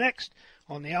 and it's next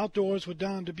on the Outdoors with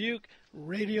Don Dubuque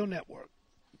Radio Network.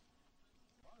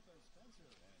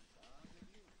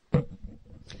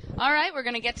 All right, we're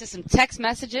going to get to some text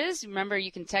messages. Remember,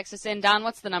 you can text us in. Don,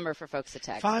 what's the number for folks to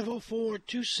text?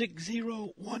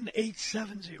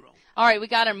 504-260-1870. All right, we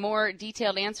got a more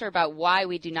detailed answer about why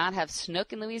we do not have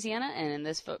snook in Louisiana, and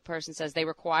this person says they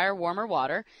require warmer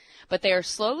water, but they are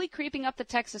slowly creeping up the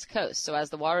Texas coast. So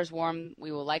as the water's warm,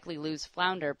 we will likely lose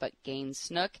flounder but gain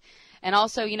snook. And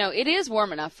also, it is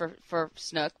warm enough for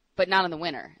snook, but not in the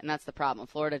winter, and that's the problem.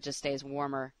 Florida just stays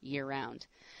warmer year-round.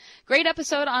 Great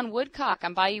episode on woodcock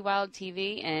on Bayou Wild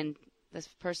TV, and this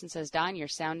person says, Don, you're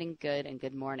sounding good, and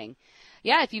good morning.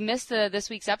 Yeah, if you missed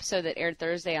this week's episode that aired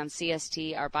Thursday on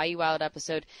CST, our Bayou Wild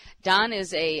episode, Don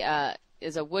is a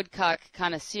woodcock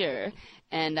connoisseur,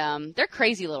 and they're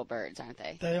crazy little birds, aren't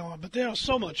they? They are, but they are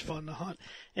so much fun to hunt.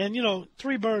 And,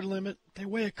 3-bird limit, they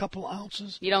weigh a couple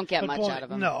ounces. You don't get much out of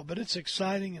them. No, but it's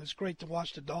exciting, and it's great to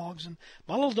watch the dogs. And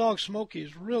my little dog, Smokey,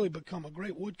 has really become a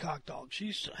great woodcock dog.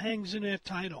 She hangs in there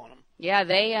tight on them. Yeah,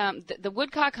 they the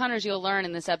woodcock hunters, you'll learn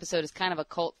in this episode, is kind of a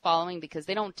cult following because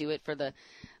they don't do it for the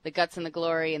guts and the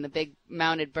glory and the big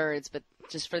mounted birds, but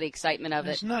just for the excitement of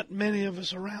There's not many of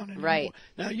us around anymore. Right.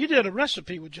 Now, you did a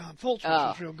recipe with John Foltz, which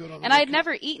was real good on the And I had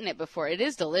never eaten it before. It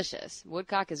is delicious.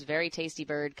 Woodcock is a very tasty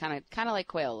bird, kind of like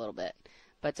quail a little bit.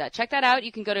 But check that out.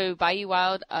 You can go to Bayou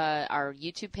Wild, our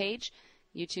YouTube page.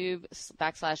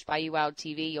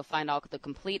 YouTube.com/BayouWildTV. You'll find all the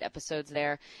complete episodes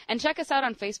there. And check us out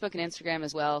on Facebook and Instagram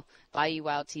as well, Bayou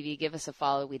Wild TV. Give us a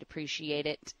follow. We'd appreciate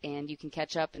it. And you can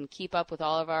catch up and keep up with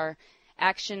all of our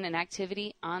action and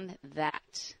activity on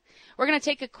that. We're going to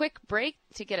take a quick break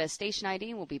to get a station ID,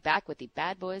 and we'll be back with the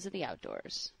bad boys of the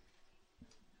outdoors.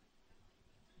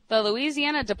 The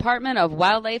Louisiana Department of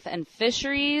Wildlife and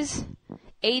Fisheries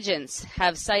agents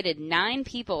have cited 9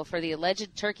 people for the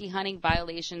alleged turkey hunting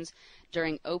violations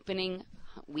during opening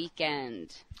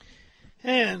weekend.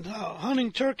 And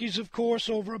hunting turkeys, of course,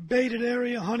 over a baited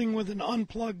area, hunting with an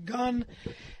unplugged gun,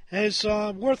 is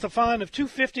worth a fine of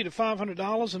 $250 to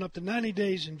 $500 and up to 90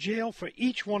 days in jail for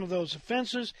each one of those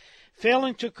offenses.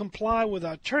 Failing to comply with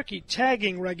our turkey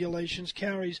tagging regulations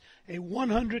carries a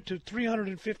 $100 to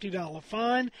 $350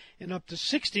 fine and up to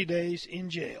 60 days in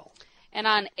jail. And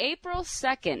on April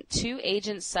 2nd, 2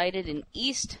 agents cited in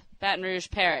East Baton Rouge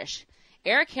Parish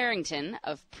Eric Harrington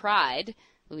of Pride,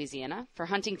 Louisiana, for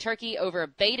hunting turkey over a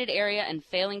baited area and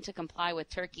failing to comply with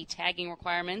turkey tagging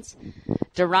requirements.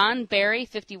 Deron Berry,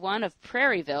 51, of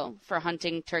Prairieville, for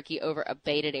hunting turkey over a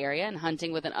baited area and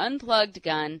hunting with an unplugged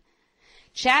gun.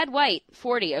 Chad White,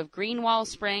 40, of Greenwall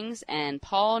Springs, and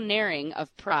Paul Naring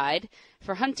of Pride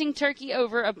for hunting turkey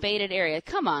over a baited area.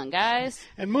 Come on, guys.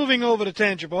 And moving over to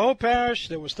Tangipahoa Parish,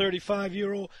 there was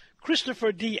 35-year-old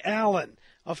Christopher D. Allen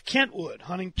of Kentwood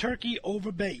hunting turkey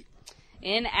over bait.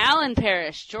 In Allen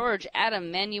Parish, George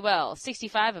Adam Manuel,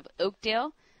 65, of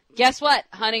Oakdale. Guess what?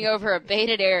 Hunting over a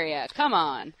baited area. Come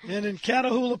on. And in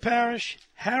Catahoula Parish,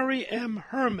 Harry M.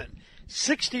 Herman,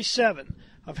 67,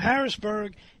 of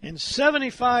Harrisburg, and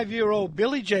 75-year-old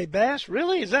Billy J. Bass.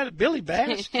 Really? Is that Billy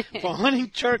Bass? For hunting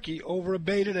turkey over a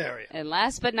baited area. And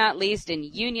last but not least, in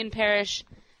Union Parish,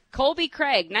 Colby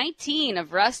Craig, 19,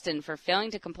 of Ruston, for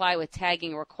failing to comply with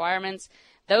tagging requirements.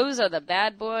 Those are the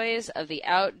bad boys of the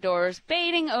outdoors,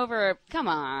 baiting over. Come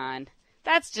on.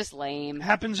 That's just lame.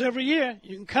 Happens every year.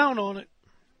 You can count on it.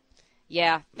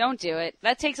 Yeah, don't do it.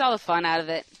 That takes all the fun out of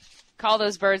it. Call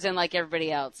those birds in like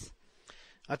everybody else.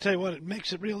 I'll tell you what, it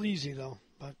makes it real easy, though.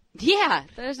 But yeah,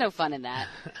 there's no fun in that.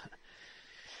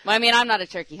 Well, I mean, I'm not a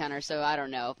turkey hunter, so I don't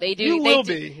know. They do. You will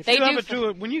be. If you ever do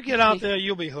it, when you get out there,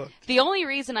 you'll be hooked. The only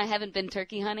reason I haven't been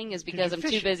turkey hunting is because I'm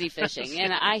too busy fishing.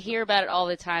 And I hear about it all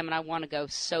the time, and I want to go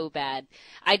so bad.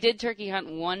 I did turkey hunt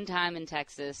one time in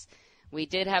Texas. We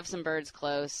did have some birds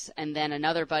close, and then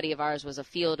another buddy of ours was a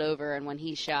field over, and when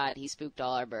he shot, he spooked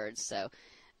all our birds. So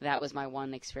that was my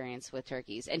one experience with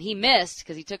turkeys. And he missed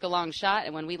because he took a long shot,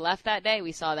 and when we left that day,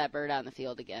 we saw that bird out in the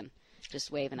field again,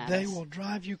 just waving at us. They will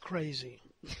drive you crazy.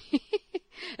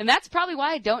 And that's probably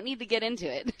why I don't need to get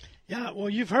into it. Yeah, well,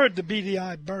 you've heard the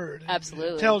beady-eyed bird.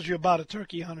 Absolutely. It tells you about a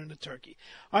turkey hunting a turkey.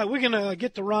 All right, we're going to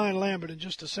get to Ryan Lambert in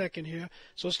just a second here.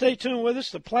 So stay tuned with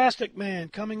us. The Plastic Man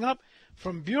coming up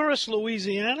from Buras,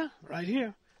 Louisiana, right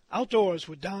here. Outdoors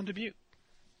with Don Dubuque.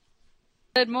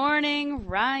 Good morning,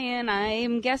 Ryan.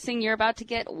 I'm guessing you're about to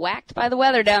get whacked by the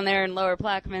weather down there in Lower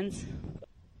Plaquemines.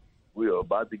 We are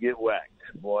about to get whacked.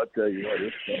 Boy, I tell you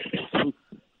what,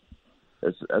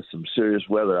 that's some serious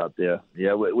weather out there.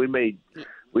 Yeah, we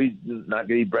not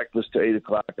gonna eat breakfast till 8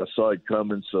 o'clock. I saw it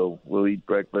coming, so we'll eat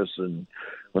breakfast, and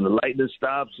when the lightning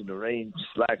stops and the rain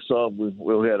slacks off,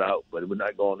 we'll head out. But we're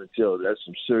not going until there's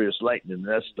some serious lightning in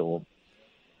that storm.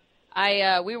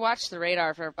 We watched the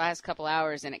radar for the past couple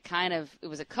hours, and it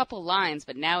was a couple lines,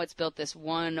 but now it's built this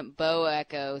one bow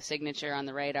echo signature on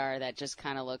the radar that just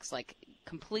kind of looks like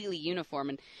completely uniform.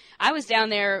 And I was down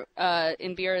there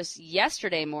in Buras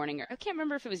yesterday morning, or I can't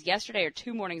remember if it was yesterday or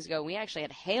 2 mornings ago. We actually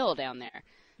had hail down there,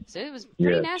 so it was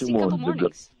pretty nasty couple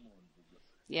mornings.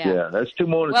 Yeah, that's 2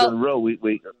 mornings in a row. We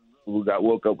got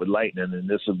woke up with lightning, and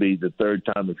this will be the third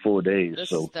time in 4 days.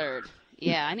 This is third.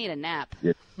 Yeah, I need a nap.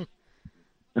 Yeah.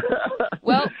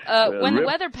 Well, when the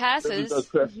weather passes,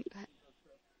 go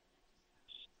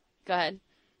ahead.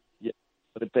 Yeah,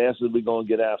 when it passes, we're gonna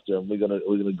get after them. We're gonna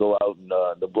go out and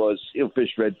the boys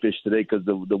fish redfish today because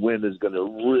the wind is gonna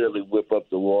really whip up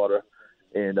the water,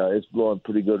 and it's blowing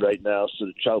pretty good right now. So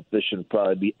the trout fishing will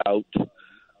probably be out.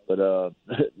 But I'm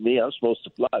supposed to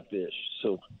fly fish,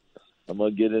 so I'm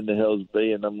gonna get into Hell's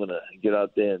Bay and I'm gonna get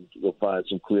out there and go find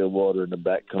some clear water in the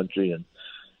back country and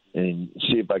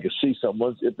see if I can see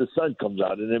something if the sun comes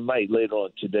out, and it might later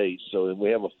on today. So we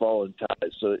have a falling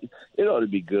tide, so it ought to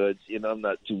be good. I'm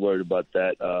not too worried about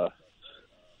that.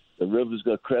 The river's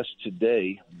going to crest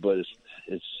today, but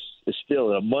it's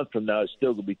still, in a month from now, it's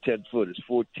still going to be 10 foot. It's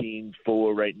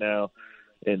 14.4 right now,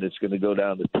 and it's going to go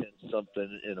down to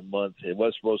 10-something in a month.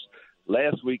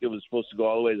 Last week it was supposed to go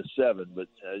all the way to 7, but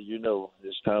as you know,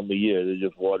 this time of year,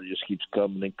 the water just keeps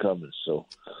coming and coming. So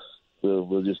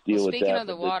we'll just deal with that. Speaking of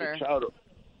the water,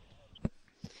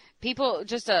 people,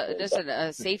 just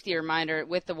a safety reminder,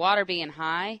 with the water being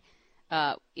high,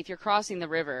 if you're crossing the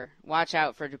river, watch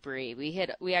out for debris.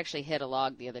 We actually hit a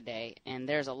log the other day, and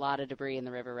there's a lot of debris in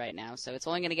the river right now. So it's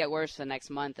only going to get worse for the next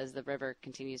month as the river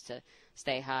continues to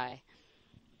stay high.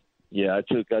 Yeah, I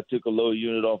took a low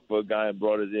unit off for a guy and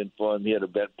brought it in for him. He had a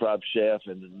bent prop shaft,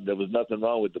 and there was nothing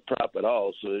wrong with the prop at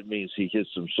all. So it means he hit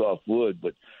some soft wood,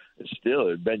 but it's still,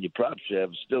 it bend your prop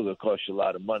shaft. It's still going to cost you a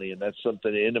lot of money, and that's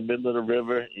something in the middle of the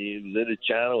river. He lit a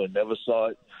channel and never saw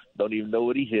it. Don't even know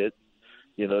what he hit.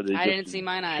 You know, I didn't see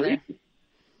mine either.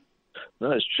 No,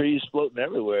 there's trees floating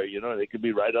everywhere. You know, they could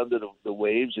be right under the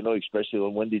waves. You know, especially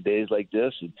on windy days like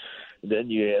this. And then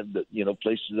you have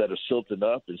places that are silting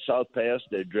up. And South Pass,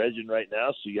 they're dredging right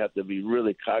now, so you have to be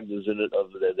really cognizant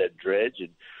of that dredge and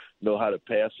know how to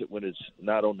pass it when it's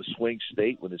not on the swing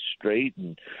state, when it's straight.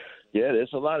 And yeah,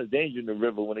 there's a lot of danger in the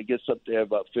river when it gets up there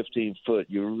about 15 foot.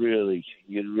 You really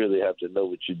have to know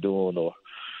what you're doing,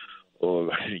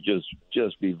 or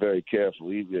just be very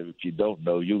careful. Even if you don't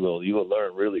know, you will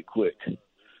learn really quick.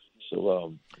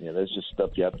 So that's just stuff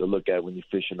you have to look at when you're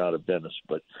fishing out of Venice.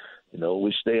 But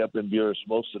we stay up in Buras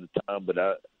most of the time. But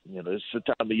it's the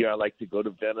time of year I like to go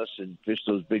to Venice and fish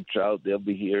those big trout. They'll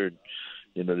be here. And,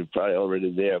 they're probably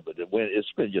already there. But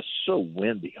it's been just so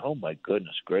windy. Oh my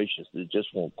goodness gracious! It just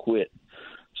won't quit.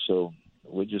 So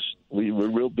we're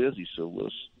real busy. So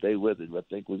we'll stay with it. I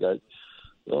think we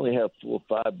only have 4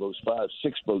 or 5 boats,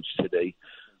 6 boats today,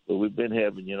 but we've been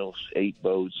having, 8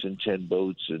 boats and 10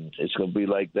 boats, and it's going to be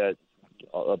like that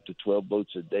up to 12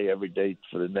 boats a day every day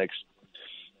for the next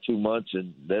 2 months,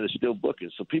 and then it's still booking.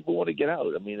 So people want to get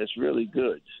out. I mean, it's really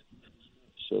good.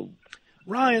 So,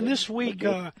 Ryan, this week,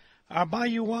 our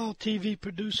Bayou Wild TV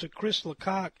producer, Chris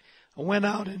Lecoq, went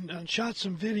out and shot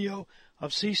some video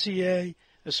of CCA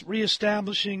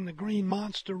reestablishing the Green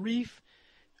Monster Reef.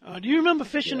 Do you remember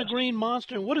fishing the Green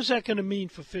Monster? And what is that going to mean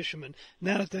for fishermen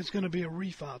now that there's going to be a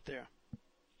reef out there?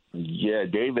 Yeah,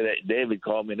 David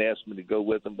called me and asked me to go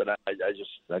with him, but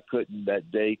I couldn't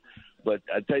that day. But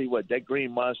I tell you what, that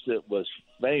Green Monster was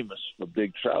famous for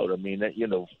big trout. I mean, that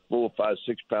 4, 5,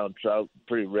 6 pound trout,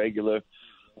 pretty regular.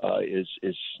 Is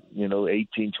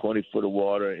 18, 20 foot of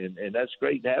water, and that's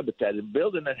great habitat. And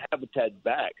building that habitat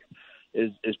back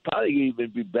is probably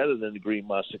even be better than the Green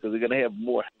Monster, because they're going to have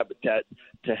more habitat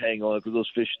to hang on, because those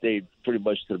fish stayed pretty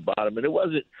much to the bottom. And it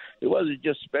wasn't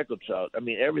just speckled trout. I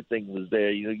mean, everything was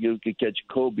there. You could catch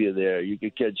cobia there. You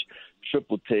could catch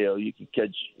triple tail. You could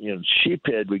catch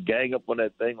sheephead would gang up on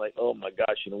that thing like, oh my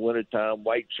gosh, in the wintertime,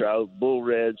 white trout, bull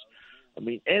reds. I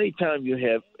mean, anytime you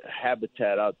have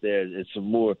habitat out there, it's a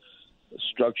more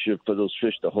structure for those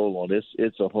fish to hold on.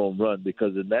 It's a home run,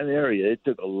 because in that area, it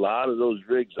took a lot of those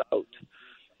rigs out.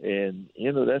 And,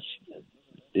 that's,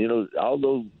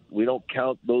 although we don't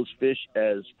count those fish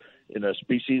as in a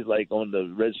species like on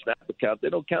the red snapper count, they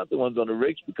don't count the ones on the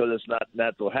rigs because it's not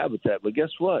natural habitat. But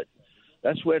guess what?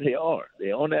 That's where they are.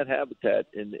 They own that habitat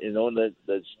and own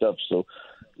that stuff. So,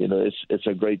 it's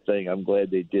a great thing. I'm glad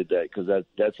they did that, because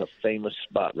that's a famous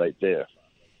spot right there.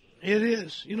 It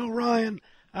is. Ryan,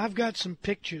 I've got some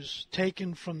pictures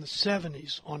taken from the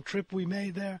 70s on trip we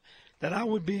made there that I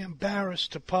would be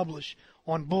embarrassed to publish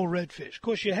on bull redfish. Of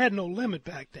course, you had no limit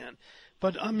back then,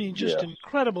 but, I mean, just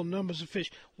incredible numbers of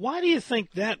fish. Why do you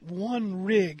think that one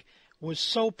rig was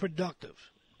so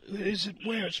productive? Is it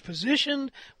where it's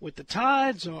positioned with the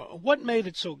tides, or what made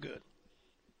it so good?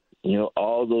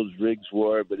 All those rigs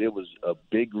were, but it was a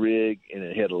big rig, and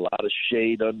it had a lot of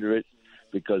shade under it,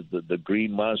 because the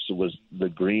Green Monster was the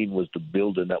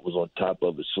building that was on top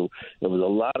of it. So there was a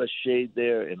lot of shade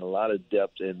there and a lot of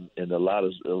depth, and a lot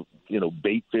of,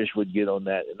 bait fish would get on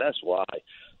that, and that's why.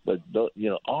 But,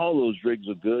 all those rigs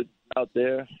are good out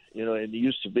there, and it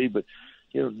used to be. But,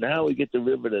 now we get the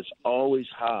river that's always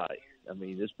high. I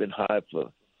mean, it's been high this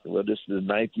is the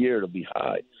 9th year it'll be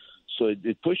high. So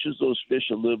it pushes those fish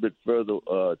a little bit further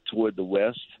toward the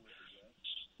west.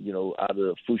 Out of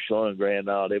the Fouchon and Grand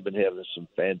Isle, they've been having some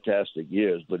fantastic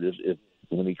years. But if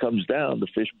when he comes down, the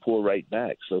fish pour right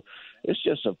back. So it's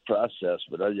just a process.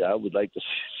 But I would like to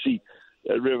see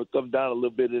that river come down a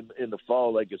little bit in the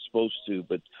fall like it's supposed to.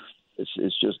 But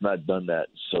it's just not done that.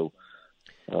 So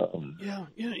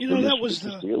that was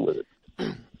deal with it.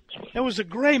 It was a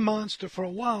gray monster for a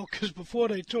while, because before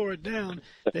they tore it down,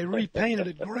 they repainted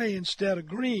it gray instead of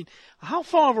green. How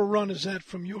far of a run is that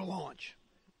from your launch?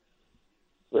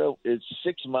 Well, it's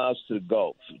 6 miles to the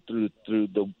Gulf through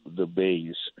the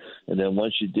bays, and then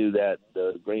once you do that,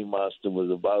 the Green Monster was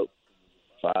about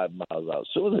 5 miles out.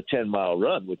 So it was a 10-mile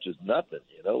run, which is nothing.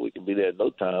 We can be there in no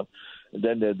time. And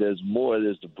then there's more.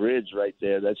 There's the bridge right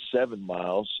there. That's 7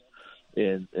 miles,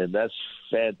 and that's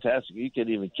fantastic. You can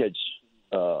even catch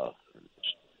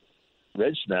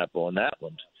red snapper on that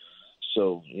one.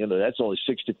 So, that's only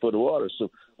 60 foot of water. So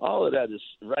all of that is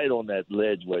right on that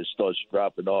ledge where it starts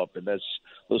dropping off, and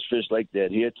those fish like to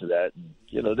adhere to that. And,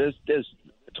 there's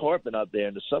tarpon out there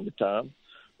in the summertime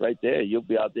right there. You'll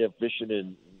be out there fishing,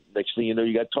 and next thing you know,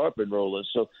 you got tarpon rolling.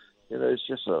 So, it's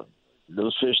just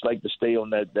those fish like to stay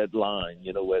on that line,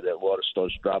 where that water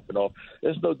starts dropping off.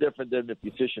 It's no different than if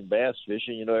you're fishing bass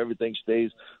fishing. Everything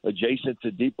stays adjacent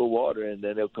to deeper water, and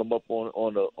then they'll come up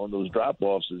on those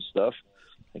drop-offs and stuff,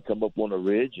 and come up on a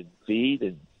ridge and feed,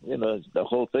 and the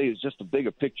whole thing is just a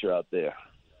bigger picture out there.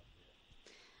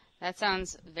 That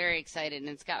sounds very exciting, and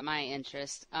it's got my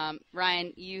interest.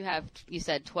 Ryan, you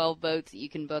said 12 boats that you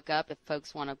can book up if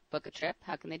folks want to book a trip.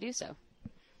 How can they do so?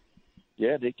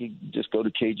 Yeah, they can just go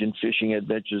to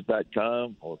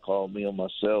CajunFishingAdventures.com or call me on my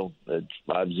cell at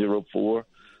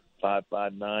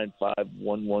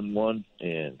 504-559-5111,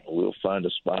 and we'll find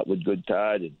a spot with good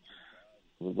tide, and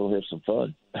we'll go have some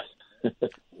fun.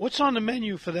 What's on the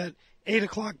menu for that 8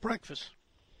 o'clock breakfast?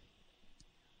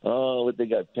 Oh, they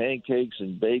got pancakes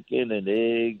and bacon and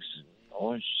eggs, and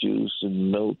orange juice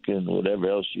and milk and whatever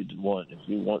else you want. If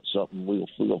you want something, we'll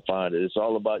find it. It's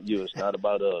all about you. It's not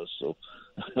about us. So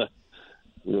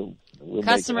we'll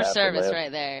customer service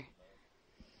right there.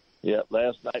 Yeah,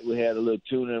 last night we had a little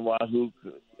tuna and wahoo,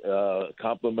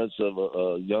 compliments of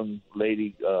a young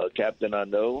lady captain I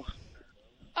know.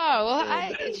 Oh, well,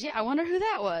 I wonder who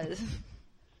that was.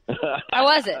 How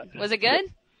was it? Was it good?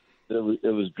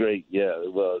 It was great. Yeah,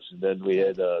 it was. And then we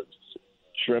had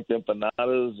shrimp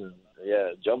empanadas and,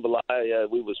 jambalaya. Yeah,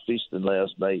 we was feasting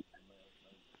last night.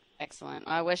 Excellent.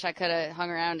 I wish I could have hung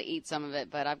around to eat some of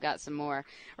it, but I've got some more.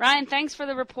 Ryan, thanks for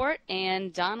the report,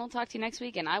 and Don will talk to you next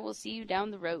week, and I will see you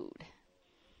down the road.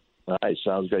 All right,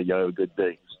 sounds good. Y'all have a good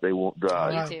day. Stay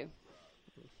dry. You too.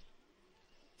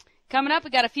 Coming up, we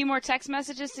got a few more text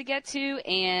messages to get to,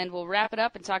 and we'll wrap it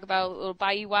up and talk about a little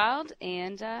Bayou Wild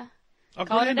and a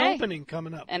grand opening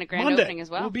coming up. And a grand Monday. Opening as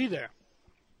well. We'll be there.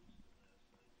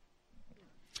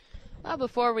 Well,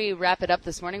 before we wrap it up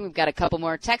this morning, we've got a couple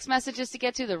more text messages to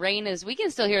get to. The rain we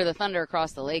can still hear the thunder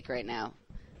across the lake right now.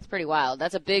 It's pretty wild.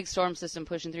 That's a big storm system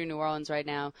pushing through New Orleans right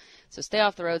now. So stay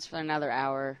off the roads for another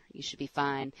hour. You should be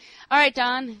fine. All right,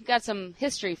 Don, got some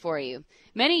history for you.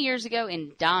 Many years ago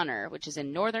in Donner, which is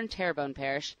in northern Terrebonne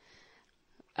Parish,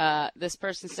 this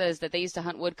person says that they used to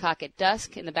hunt woodcock at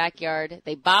dusk in the backyard.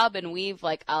 They bob and weave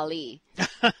like Ali.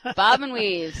 Bob and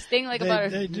weave, sting like a butter.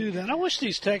 They do that. I wish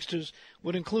these texters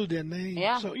would include their name.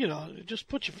 Yeah. So, just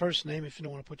put your first name if you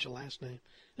don't want to put your last name,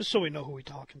 just so we know who we're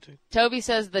talking to. Toby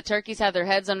says the turkeys have their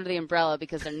heads under the umbrella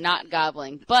because they're not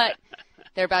gobbling, but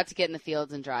they're about to get in the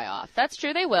fields and dry off. That's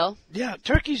true, they will. Yeah,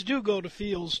 turkeys do go to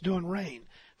fields during rain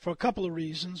for a couple of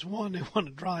reasons. One, they want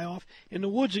to dry off. And the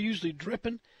woods are usually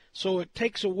dripping, so it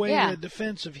takes away their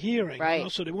defense of hearing.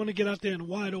 Right. So they want to get out there in a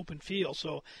wide open field.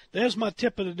 So there's my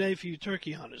tip of the day for you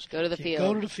turkey hunters. Go to the field.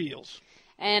 Go to the fields.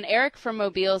 And Eric from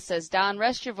Mobile says, Don,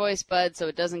 rest your voice, bud, so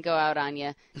it doesn't go out on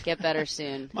you. Get better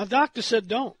soon. My doctor said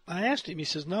don't. I asked him. He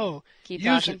says, no. Keep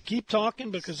use talking. it. Keep talking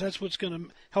because that's what's going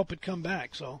to help it come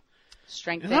back. So.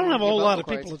 Strengthen. And I don't have a whole lot of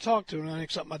cords. people to talk to,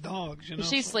 except my dogs.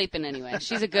 She's sleeping anyway.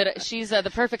 She's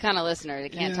the perfect kind of listener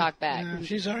that can't talk back. Yeah.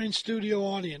 She's our in-studio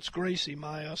audience, Gracie,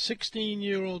 my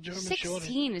 16-year-old German Shorty.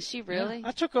 16, is she really? Yeah.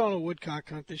 I took her on a woodcock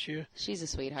hunt this year. She's a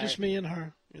sweetheart. Just me and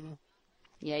her,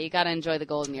 Yeah, you got to enjoy the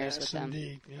golden years with them.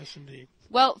 Yes, indeed.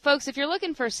 Well, folks, if you're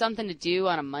looking for something to do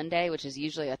on a Monday, which is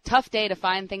usually a tough day to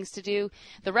find things to do,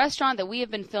 the restaurant that we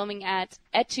have been filming at,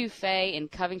 Etouffee in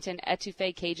Covington,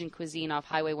 Etouffee Cajun Cuisine off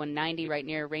Highway 190 right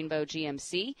near Rainbow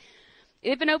GMC.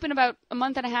 They've been open about a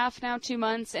month and a half now, 2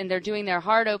 months, and they're doing their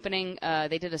hard opening.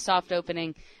 They did a soft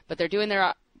opening, but they're doing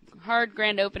their hard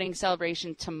grand opening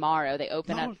celebration tomorrow. They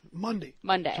open at Monday.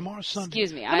 Tomorrow's Sunday.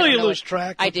 Excuse me. I know you lose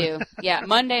track. I do. Yeah,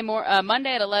 Monday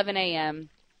at 11 a.m.,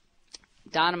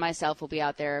 Don and myself will be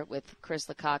out there with Chris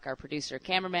Lecoq, our producer,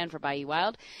 cameraman for Bayou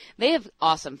Wild. They have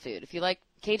awesome food. If you like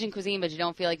Cajun cuisine, but you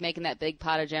don't feel like making that big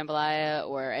pot of jambalaya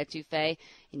or etouffee,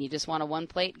 and you just want a one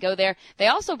plate, go there. They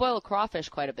also boil crawfish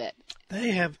quite a bit.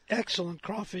 They have excellent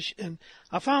crawfish, and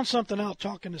I found something out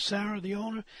talking to Sarah, the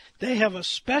owner. They have a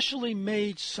specially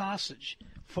made sausage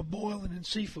for boiling in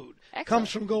seafood. Excellent.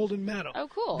 Comes from Golden Meadow. Oh,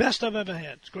 cool. Best I've ever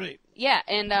had. It's great. Yeah,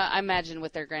 and I imagine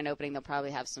with their grand opening, they'll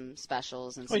probably have some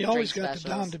specials and some you always drink got specials. the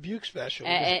Don Dubuque special.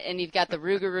 And you've got the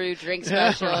Rougarou drink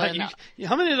special. Right.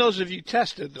 How many of those have you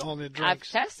tested on the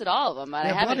drinks? I've tested all of them. But I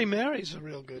haven't. Bloody Mary's a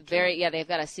real good. They've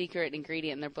got a secret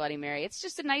ingredient in their Bloody Mary. It's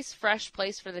just a nice, fresh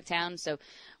place for the town, so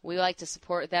we like to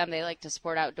support them. They like to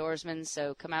support outdoorsmen,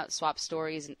 so come out, swap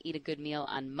stories, and eat a good meal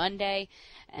on Monday.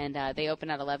 And they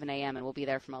open at 11 a.m., and we'll be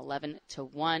there from 11 to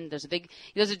 1. There's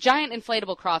a giant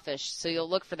inflatable crawfish, so you'll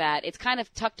look for that. It's kind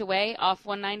of tucked away off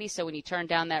 190, so when you turn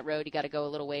down that road, you got to go a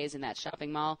little ways in that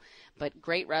shopping mall. But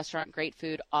great restaurant, great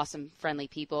food, awesome, friendly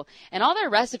people. And all their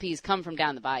recipes come from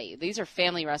down the bayou. These are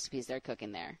family recipes they're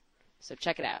cooking there. So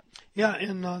check it out. Yeah,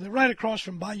 and they're right across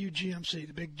from Bayou GMC,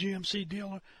 the big GMC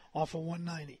dealer off of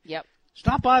 190. Yep.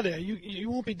 Stop by there. You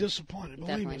won't be disappointed. Believe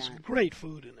Definitely me, it's not. great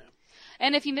food in there.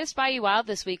 And if you missed Bayou Wild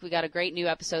this week, we got a great new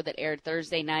episode that aired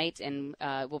Thursday night, and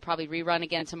we'll probably rerun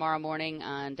again tomorrow morning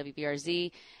on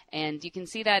WBRZ. And you can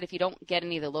see that if you don't get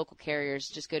any of the local carriers,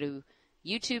 just go to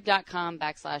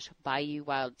youtube.com/Bayou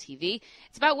Wild TV.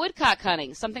 It's about woodcock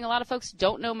hunting, something a lot of folks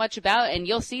don't know much about, and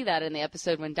you'll see that in the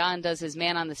episode when Don does his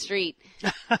man on the street,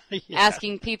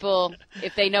 asking people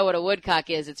if they know what a woodcock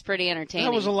is. It's pretty entertaining.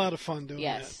 That was a lot of fun doing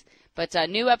that. Yes. But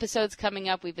new episodes coming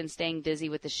up. We've been staying busy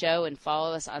with the show, and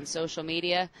follow us on social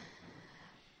media.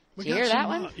 Did you hear that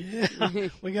one? Yeah.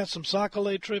 We got some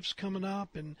Sac-A-Lait trips coming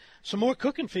up and some more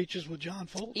cooking features with John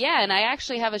Foltz. Yeah, and I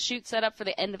actually have a shoot set up for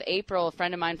the end of April. A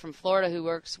friend of mine from Florida who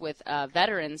works with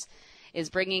veterans is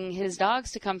bringing his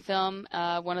dogs to come film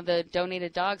one of the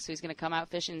donated dogs. So he's going to come out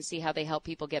fishing and see how they help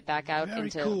people get back out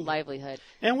into livelihood.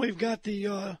 And we've got the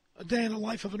A Day in the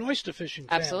Life of an Oyster Fishing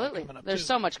family. Absolutely. Coming up There's too.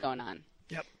 so much going on.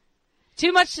 Yep.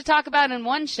 Too much to talk about in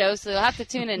one show, so you'll have to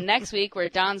tune in next week where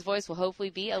Don's voice will hopefully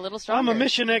be a little stronger. I'm a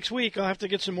mission next week. I'll have to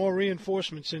get some more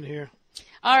reinforcements in here.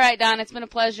 All right, Don, it's been a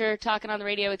pleasure talking on the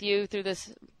radio with you through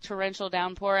this torrential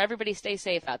downpour. Everybody stay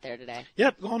safe out there today.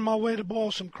 Yep, on my way to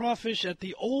boil some crawfish at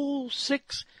the Old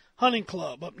Six Hunting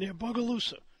Club up near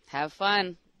Bogalusa. Have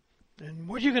fun. And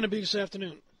where are you going to be this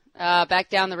afternoon? Back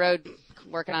down the road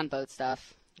working on boat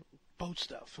stuff. Boat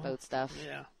stuff. Huh? Boat stuff.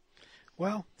 Yeah.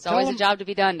 Well, it's always a job to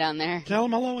be done down there. Tell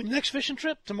them hello. Next fishing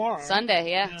trip tomorrow. Sunday,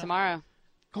 yeah. Tomorrow.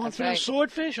 Going for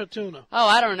swordfish or tuna? Oh,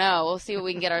 I don't know. We'll see what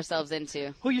we can get ourselves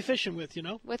into. Who are you fishing with, you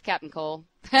know? With Captain Cole.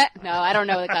 No, I don't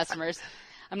know the customers.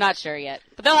 I'm not sure yet.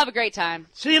 But they'll have a great time.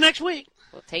 See you next week.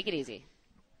 Well, take it easy.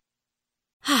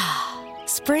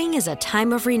 Spring is a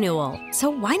time of renewal,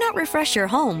 so why not refresh your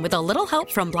home with a little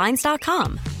help from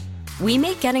Blinds.com? We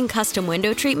make getting custom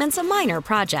window treatments a minor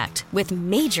project with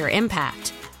major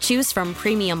impact. Choose from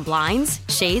premium blinds,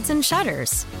 shades, and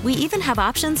shutters. We even have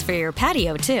options for your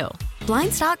patio, too.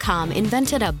 Blinds.com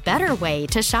invented a better way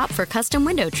to shop for custom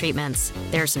window treatments.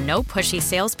 There's no pushy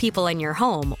salespeople in your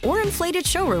home or inflated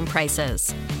showroom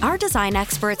prices. Our design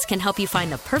experts can help you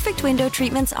find the perfect window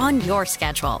treatments on your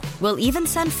schedule. We'll even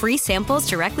send free samples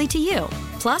directly to you.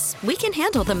 Plus, we can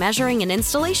handle the measuring and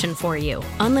installation for you.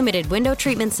 Unlimited window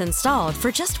treatments installed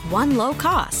for just one low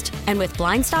cost. And with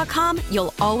Blinds.com,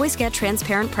 you'll always get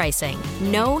transparent pricing.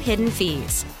 No hidden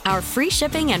fees. Our free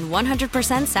shipping and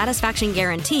 100% satisfaction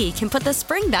guarantee can put the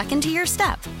spring back into your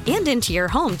step and into your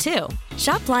home, too.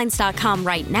 Shop Blinds.com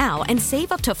right now and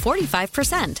save up to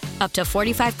 45%. Up to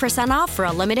 45% off for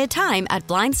a limited time at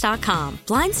Blinds.com.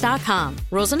 Blinds.com.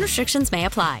 Rules and restrictions may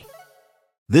apply.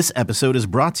 This episode is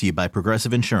brought to you by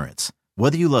Progressive Insurance.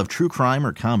 Whether you love true crime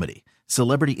or comedy,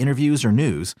 celebrity interviews or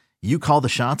news, you call the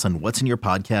shots on what's in your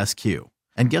podcast queue.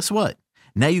 And guess what?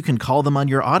 Now you can call them on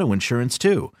your auto insurance,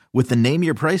 too, with the Name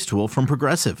Your Price tool from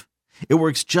Progressive. It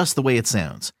works just the way it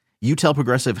sounds. You tell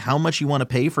Progressive how much you want to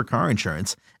pay for car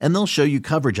insurance, and they'll show you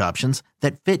coverage options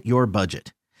that fit your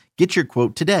budget. Get your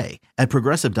quote today at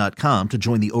Progressive.com to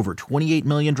join the over 28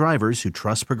 million drivers who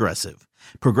trust Progressive.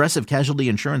 Progressive Casualty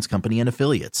Insurance Company and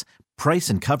Affiliates. Price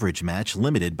and coverage match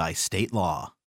limited by state law.